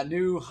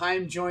 new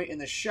Heim joint in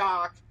the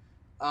shock.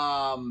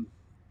 And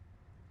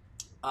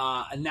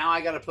now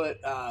I got to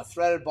put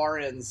threaded bar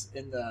ends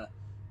in the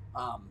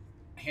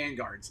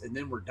handguards, and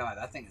then we're done.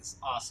 That thing is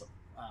awesome,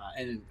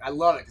 and I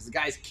love it because the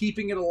guy's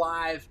keeping it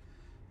alive.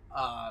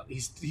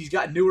 He's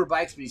got newer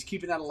bikes, but he's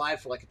keeping that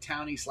alive for like a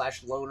townie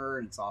 / loaner,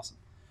 and it's awesome.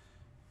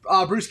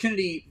 Bruce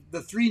Kennedy,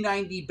 the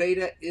 390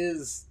 Beta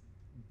is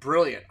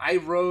brilliant. I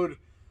rode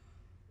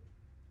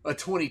a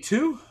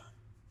 22, I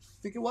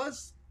think it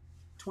was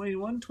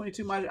 21,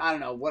 22, I don't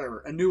know,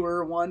 whatever, a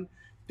newer one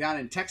down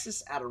in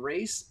Texas at a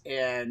race,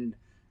 and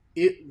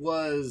it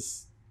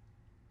was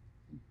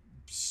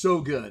so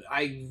good.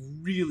 I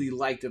really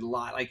liked it a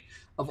lot. Like,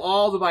 of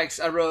all the bikes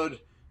I rode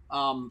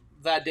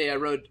that day, I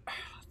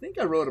think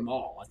I rode them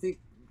all. I think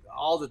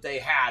all that they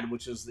had,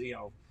 which is,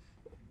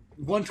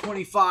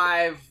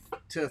 125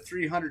 to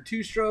 300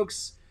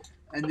 2-strokes,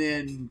 and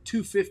then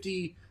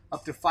 250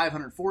 up to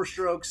 500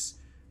 4-strokes.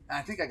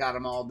 I think I got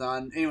them all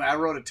done. Anyway, I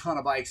rode a ton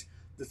of bikes.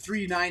 The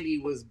 390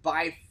 was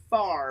by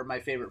far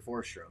my favorite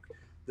 4-stroke.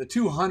 The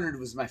 200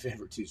 was my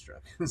favorite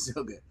 2-stroke. It was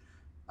so good.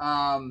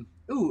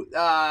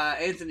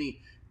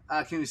 Anthony,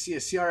 can we see a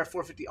CRF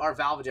 450R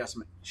valve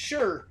adjustment?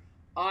 Sure.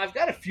 I've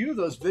got a few of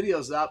those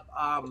videos up.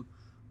 I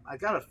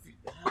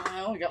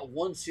only got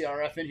one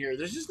CRF in here.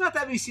 There's just not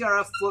that many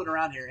CRFs floating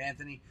around here,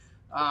 Anthony.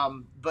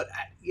 But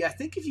yeah, I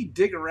think if you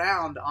dig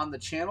around on the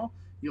channel,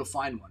 you'll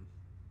find one.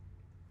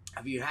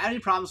 Have you had any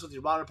problems with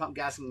your water pump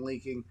gaskets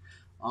leaking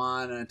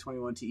on a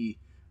 21 TE?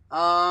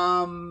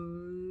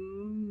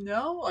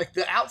 No. Like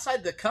the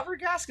outside the cover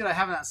gasket, I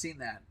have not seen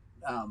that.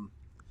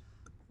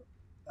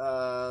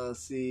 Let's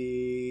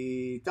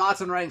see.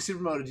 Thoughts on riding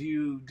Supermoto? Do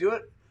you do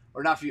it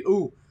or not for you?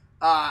 Ooh,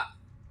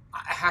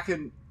 how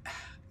can?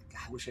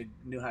 I wish I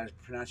knew how to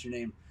pronounce your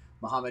name,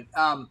 Mohammed.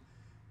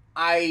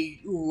 I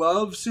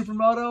love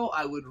Supermoto.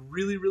 I would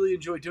really, really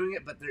enjoy doing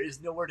it, but there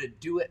is nowhere to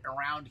do it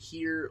around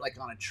here, like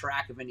on a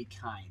track of any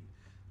kind,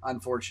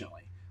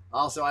 unfortunately.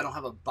 Also, I don't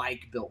have a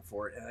bike built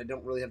for it, and I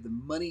don't really have the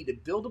money to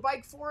build a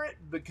bike for it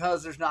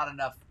because there's not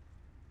enough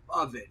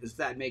of it, if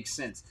that makes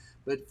sense.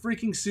 But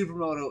freaking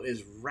Supermoto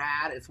is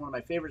rad. It's one of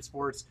my favorite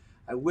sports.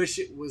 I wish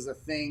it was a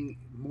thing,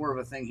 more of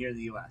a thing here in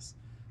the U.S.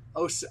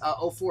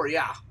 04,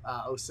 yeah.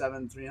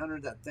 07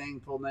 300, that thing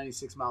pulled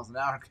 96 miles an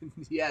hour.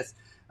 Yes.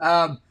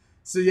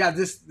 So yeah,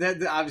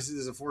 that obviously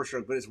this is a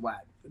 4-stroke, but it's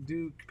wet.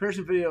 Do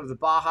comparison video of the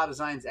Baja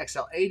Designs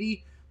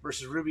XL80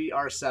 versus Ruby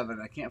R7.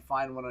 I can't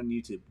find one on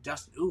YouTube.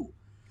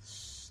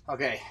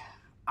 Okay.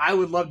 I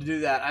would love to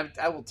do that.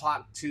 I will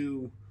talk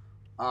to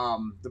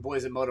the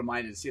boys at Moto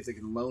Minded to see if they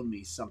can loan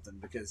me something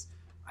because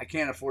I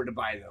can't afford to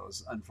buy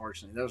those,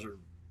 unfortunately. Those are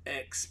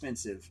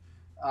expensive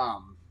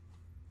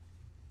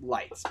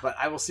lights. But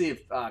I will see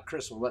if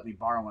Chris will let me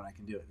borrow one. I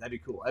can do it. That'd be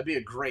cool. That'd be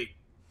a great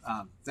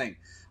thing.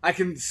 I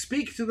can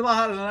speak to the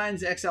Baja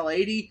Designs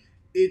XL80.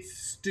 It's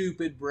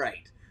stupid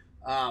bright.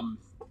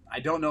 I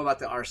don't know about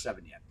the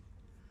R7 yet.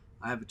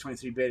 I have a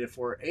 23 Beta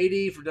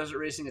 480 for desert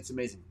racing. It's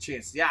amazing.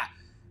 Chance. Yeah.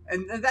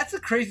 And that's the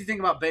crazy thing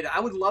about Beta. I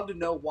would love to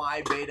know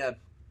why Beta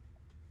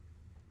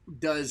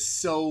does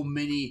so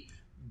many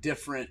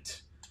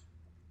different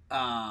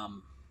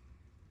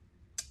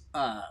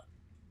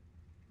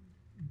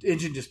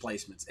engine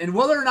displacements and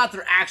whether or not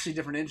they're actually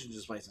different engine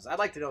displacements. I'd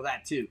like to know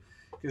that too.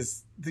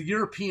 Because the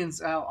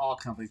Europeans, all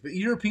companies, but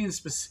Europeans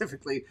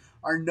specifically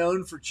are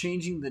known for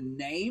changing the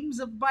names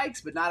of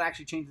bikes, but not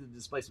actually changing the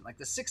displacement. Like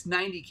the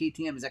 690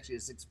 KTM is actually a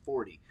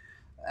 640.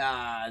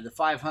 The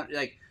 500,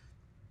 like,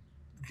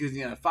 because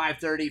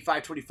 530,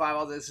 525,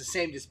 all this, the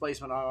same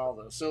displacement on all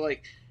those. So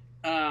like,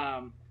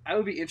 I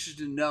would be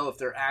interested to know if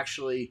they're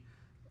actually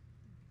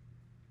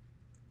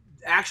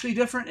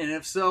different, and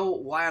if so,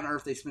 why on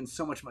earth they spend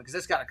so much money? Because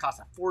that's got to cost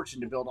a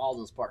fortune to build all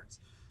those parts.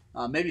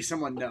 Maybe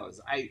someone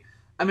knows. I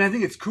mean, I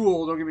think it's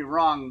cool. Don't get me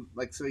wrong.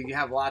 Like, so you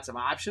have lots of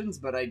options,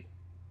 but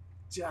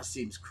just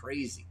seems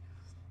crazy.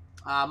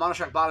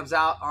 Monoshock bottoms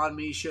out on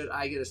me. Should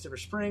I get a stiffer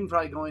spring?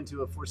 Probably going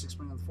to a 4.6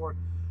 spring on the fork.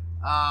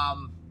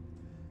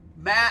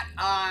 Matt,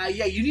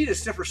 yeah, you need a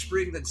stiffer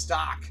spring than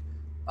stock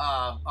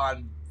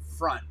on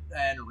front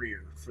and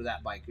rear for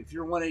that bike. If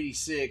you're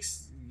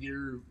 186,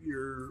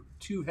 you're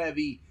too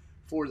heavy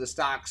for the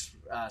stock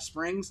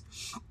springs.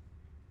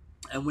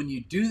 And when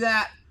you do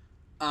that,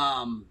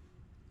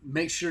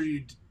 make sure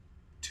you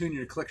tune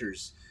your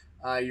clickers.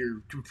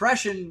 Your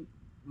compression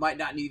might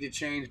not need to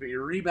change, but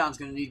your rebound's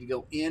going to need to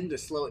go in to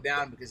slow it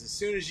down, because as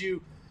soon as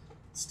you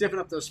stiffen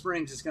up those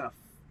springs, it's going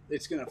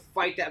to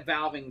fight that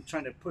valving,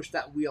 trying to push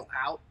that wheel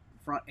out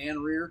front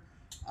and rear.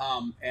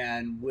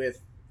 And you're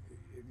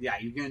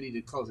going to need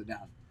to close it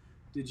down.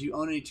 Did you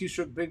own any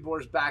 2-stroke big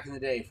bores back in the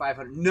day?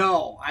 500?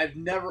 No, I've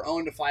never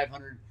owned a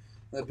 500.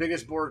 The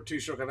biggest bore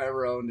 2-stroke I've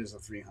ever owned is a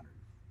 300.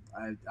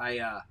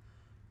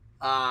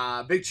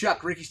 Big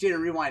Chuck, Ricky Stater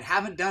Rewind.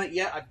 Haven't done it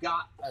yet. I've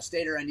got a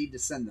Stater. I need to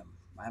send them.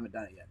 I haven't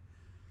done it yet.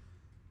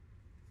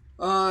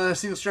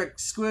 Single strike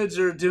squids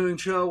are doing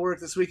trail work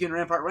this weekend,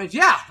 Rampart Range.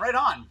 Yeah, right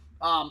on.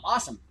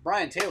 Awesome.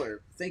 Brian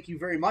Taylor, thank you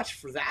very much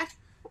for that.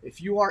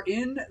 If you are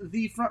in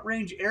the Front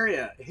Range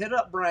area, hit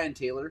up Brian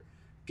Taylor,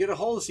 get a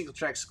hold of Single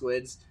Track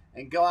Squids,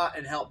 and go out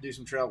and help do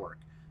some trail work.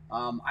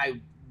 I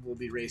will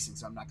be racing,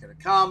 so I'm not going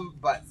to come,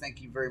 but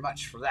thank you very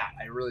much for that.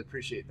 I really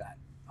appreciate that,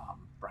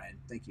 Brian.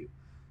 Thank you.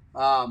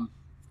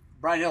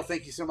 Brian Hill,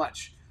 thank you so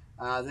much.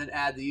 Then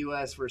add the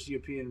U.S. versus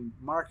European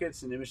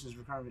markets and emissions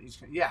requirement each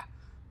country. Yeah.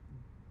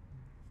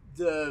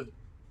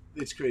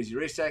 It's crazy.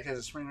 RaceTech has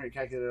a spring rate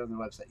calculator on their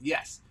website.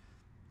 Yes.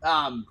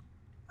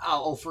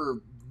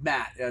 For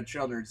Matt,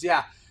 Trail Nerds.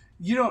 Yeah.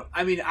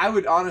 I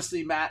would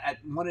honestly, Matt,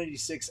 at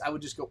 186, I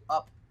would just go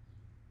up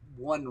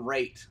one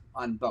rate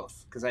on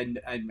both, because I'm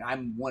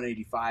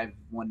 185,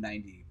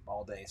 190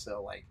 all day.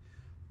 So,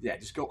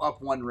 just go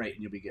up one rate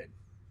and you'll be good.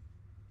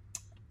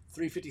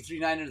 350,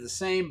 390 are the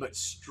same, but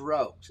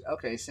stroked.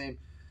 Okay, same.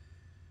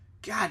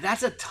 God,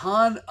 that's a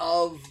ton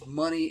of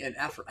money and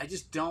effort. I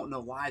just don't know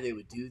why they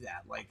would do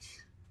that.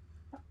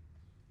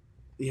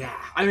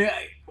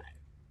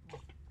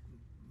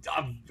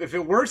 If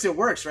it works, it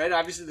works, right?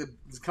 Obviously,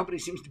 the company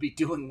seems to be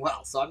doing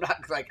well, so I'm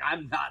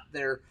not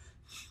there.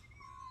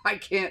 I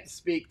can't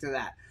speak to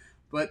that,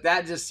 but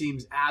that just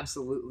seems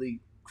absolutely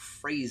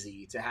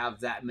crazy to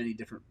have that many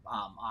different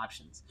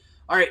options.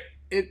 All right,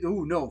 we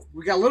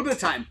got a little bit of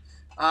time.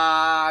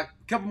 A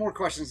couple more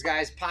questions,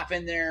 guys. Pop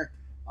in there.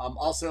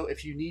 Also,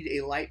 if you need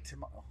a light to,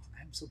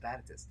 I'm so bad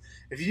at this.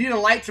 If you need a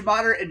light to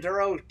moderate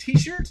enduro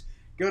t-shirt,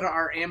 go to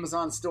our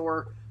Amazon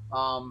store.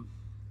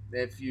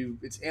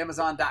 It's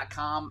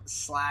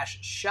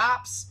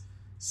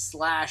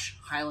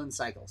Amazon.com/shops/Highland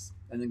Cycles,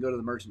 and then go to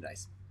the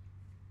merchandise.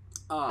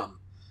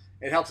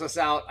 It helps us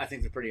out. I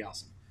think they're pretty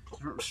awesome.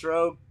 Different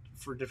stroke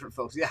for different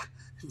folks. Yeah,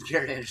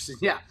 Garrett Anderson.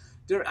 Yeah,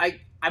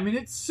 I mean,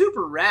 it's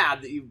super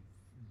rad that you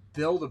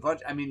build a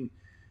bunch. I mean,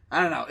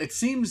 I don't know. It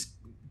seems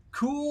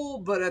cool,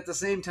 but at the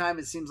same time,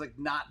 it seems like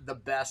not the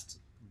best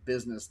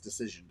business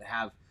decision to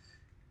have,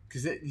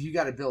 because you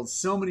got to build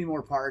so many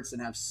more parts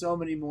and have so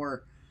many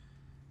more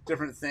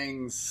different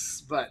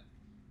things. But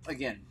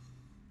again,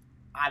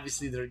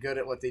 obviously they're good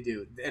at what they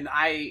do. And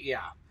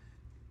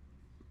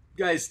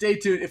guys, stay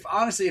tuned. If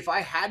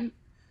I hadn't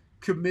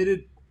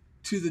committed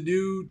to the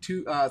new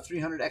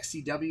 300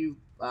 XCW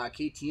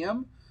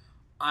KTM,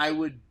 I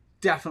would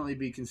definitely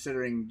be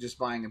considering just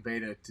buying a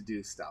beta to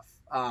do stuff.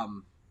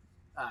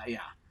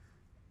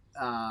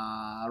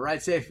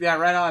 Ride safe. Yeah,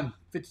 right on.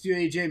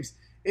 52A James.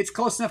 It's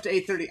close enough to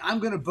 8:30. I'm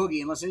going to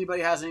boogie unless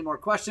anybody has any more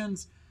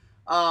questions.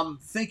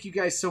 Thank you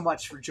guys so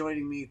much for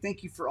joining me.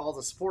 Thank you for all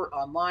the support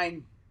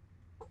online.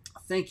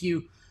 Thank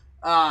you.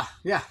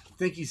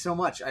 Thank you so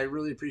much. I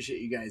really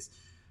appreciate you guys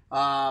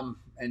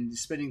and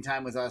spending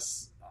time with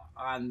us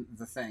on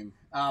the thing.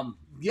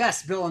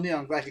 Yes, Bill O'Neill,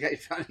 I'm glad you got your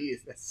phone to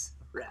use. That's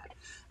rad.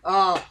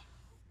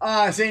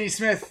 Zany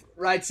Smith,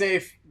 ride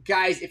safe.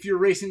 Guys, if you're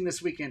racing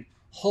this weekend,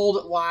 hold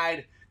it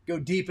wide, go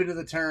deep into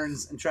the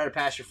turns, and try to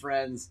pass your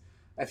friends.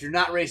 If you're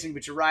not racing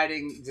but you're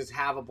riding, just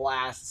have a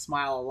blast,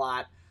 smile a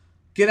lot.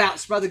 Get out,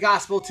 spread the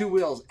gospel, two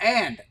wheels.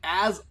 And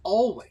as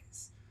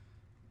always,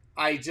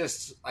 I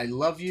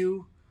love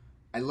you.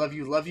 I love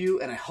you.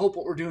 And I hope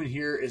what we're doing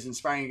here is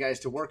inspiring you guys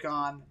to work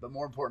on, but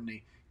more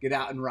importantly, get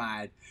out and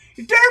ride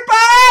your dirt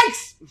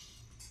bikes!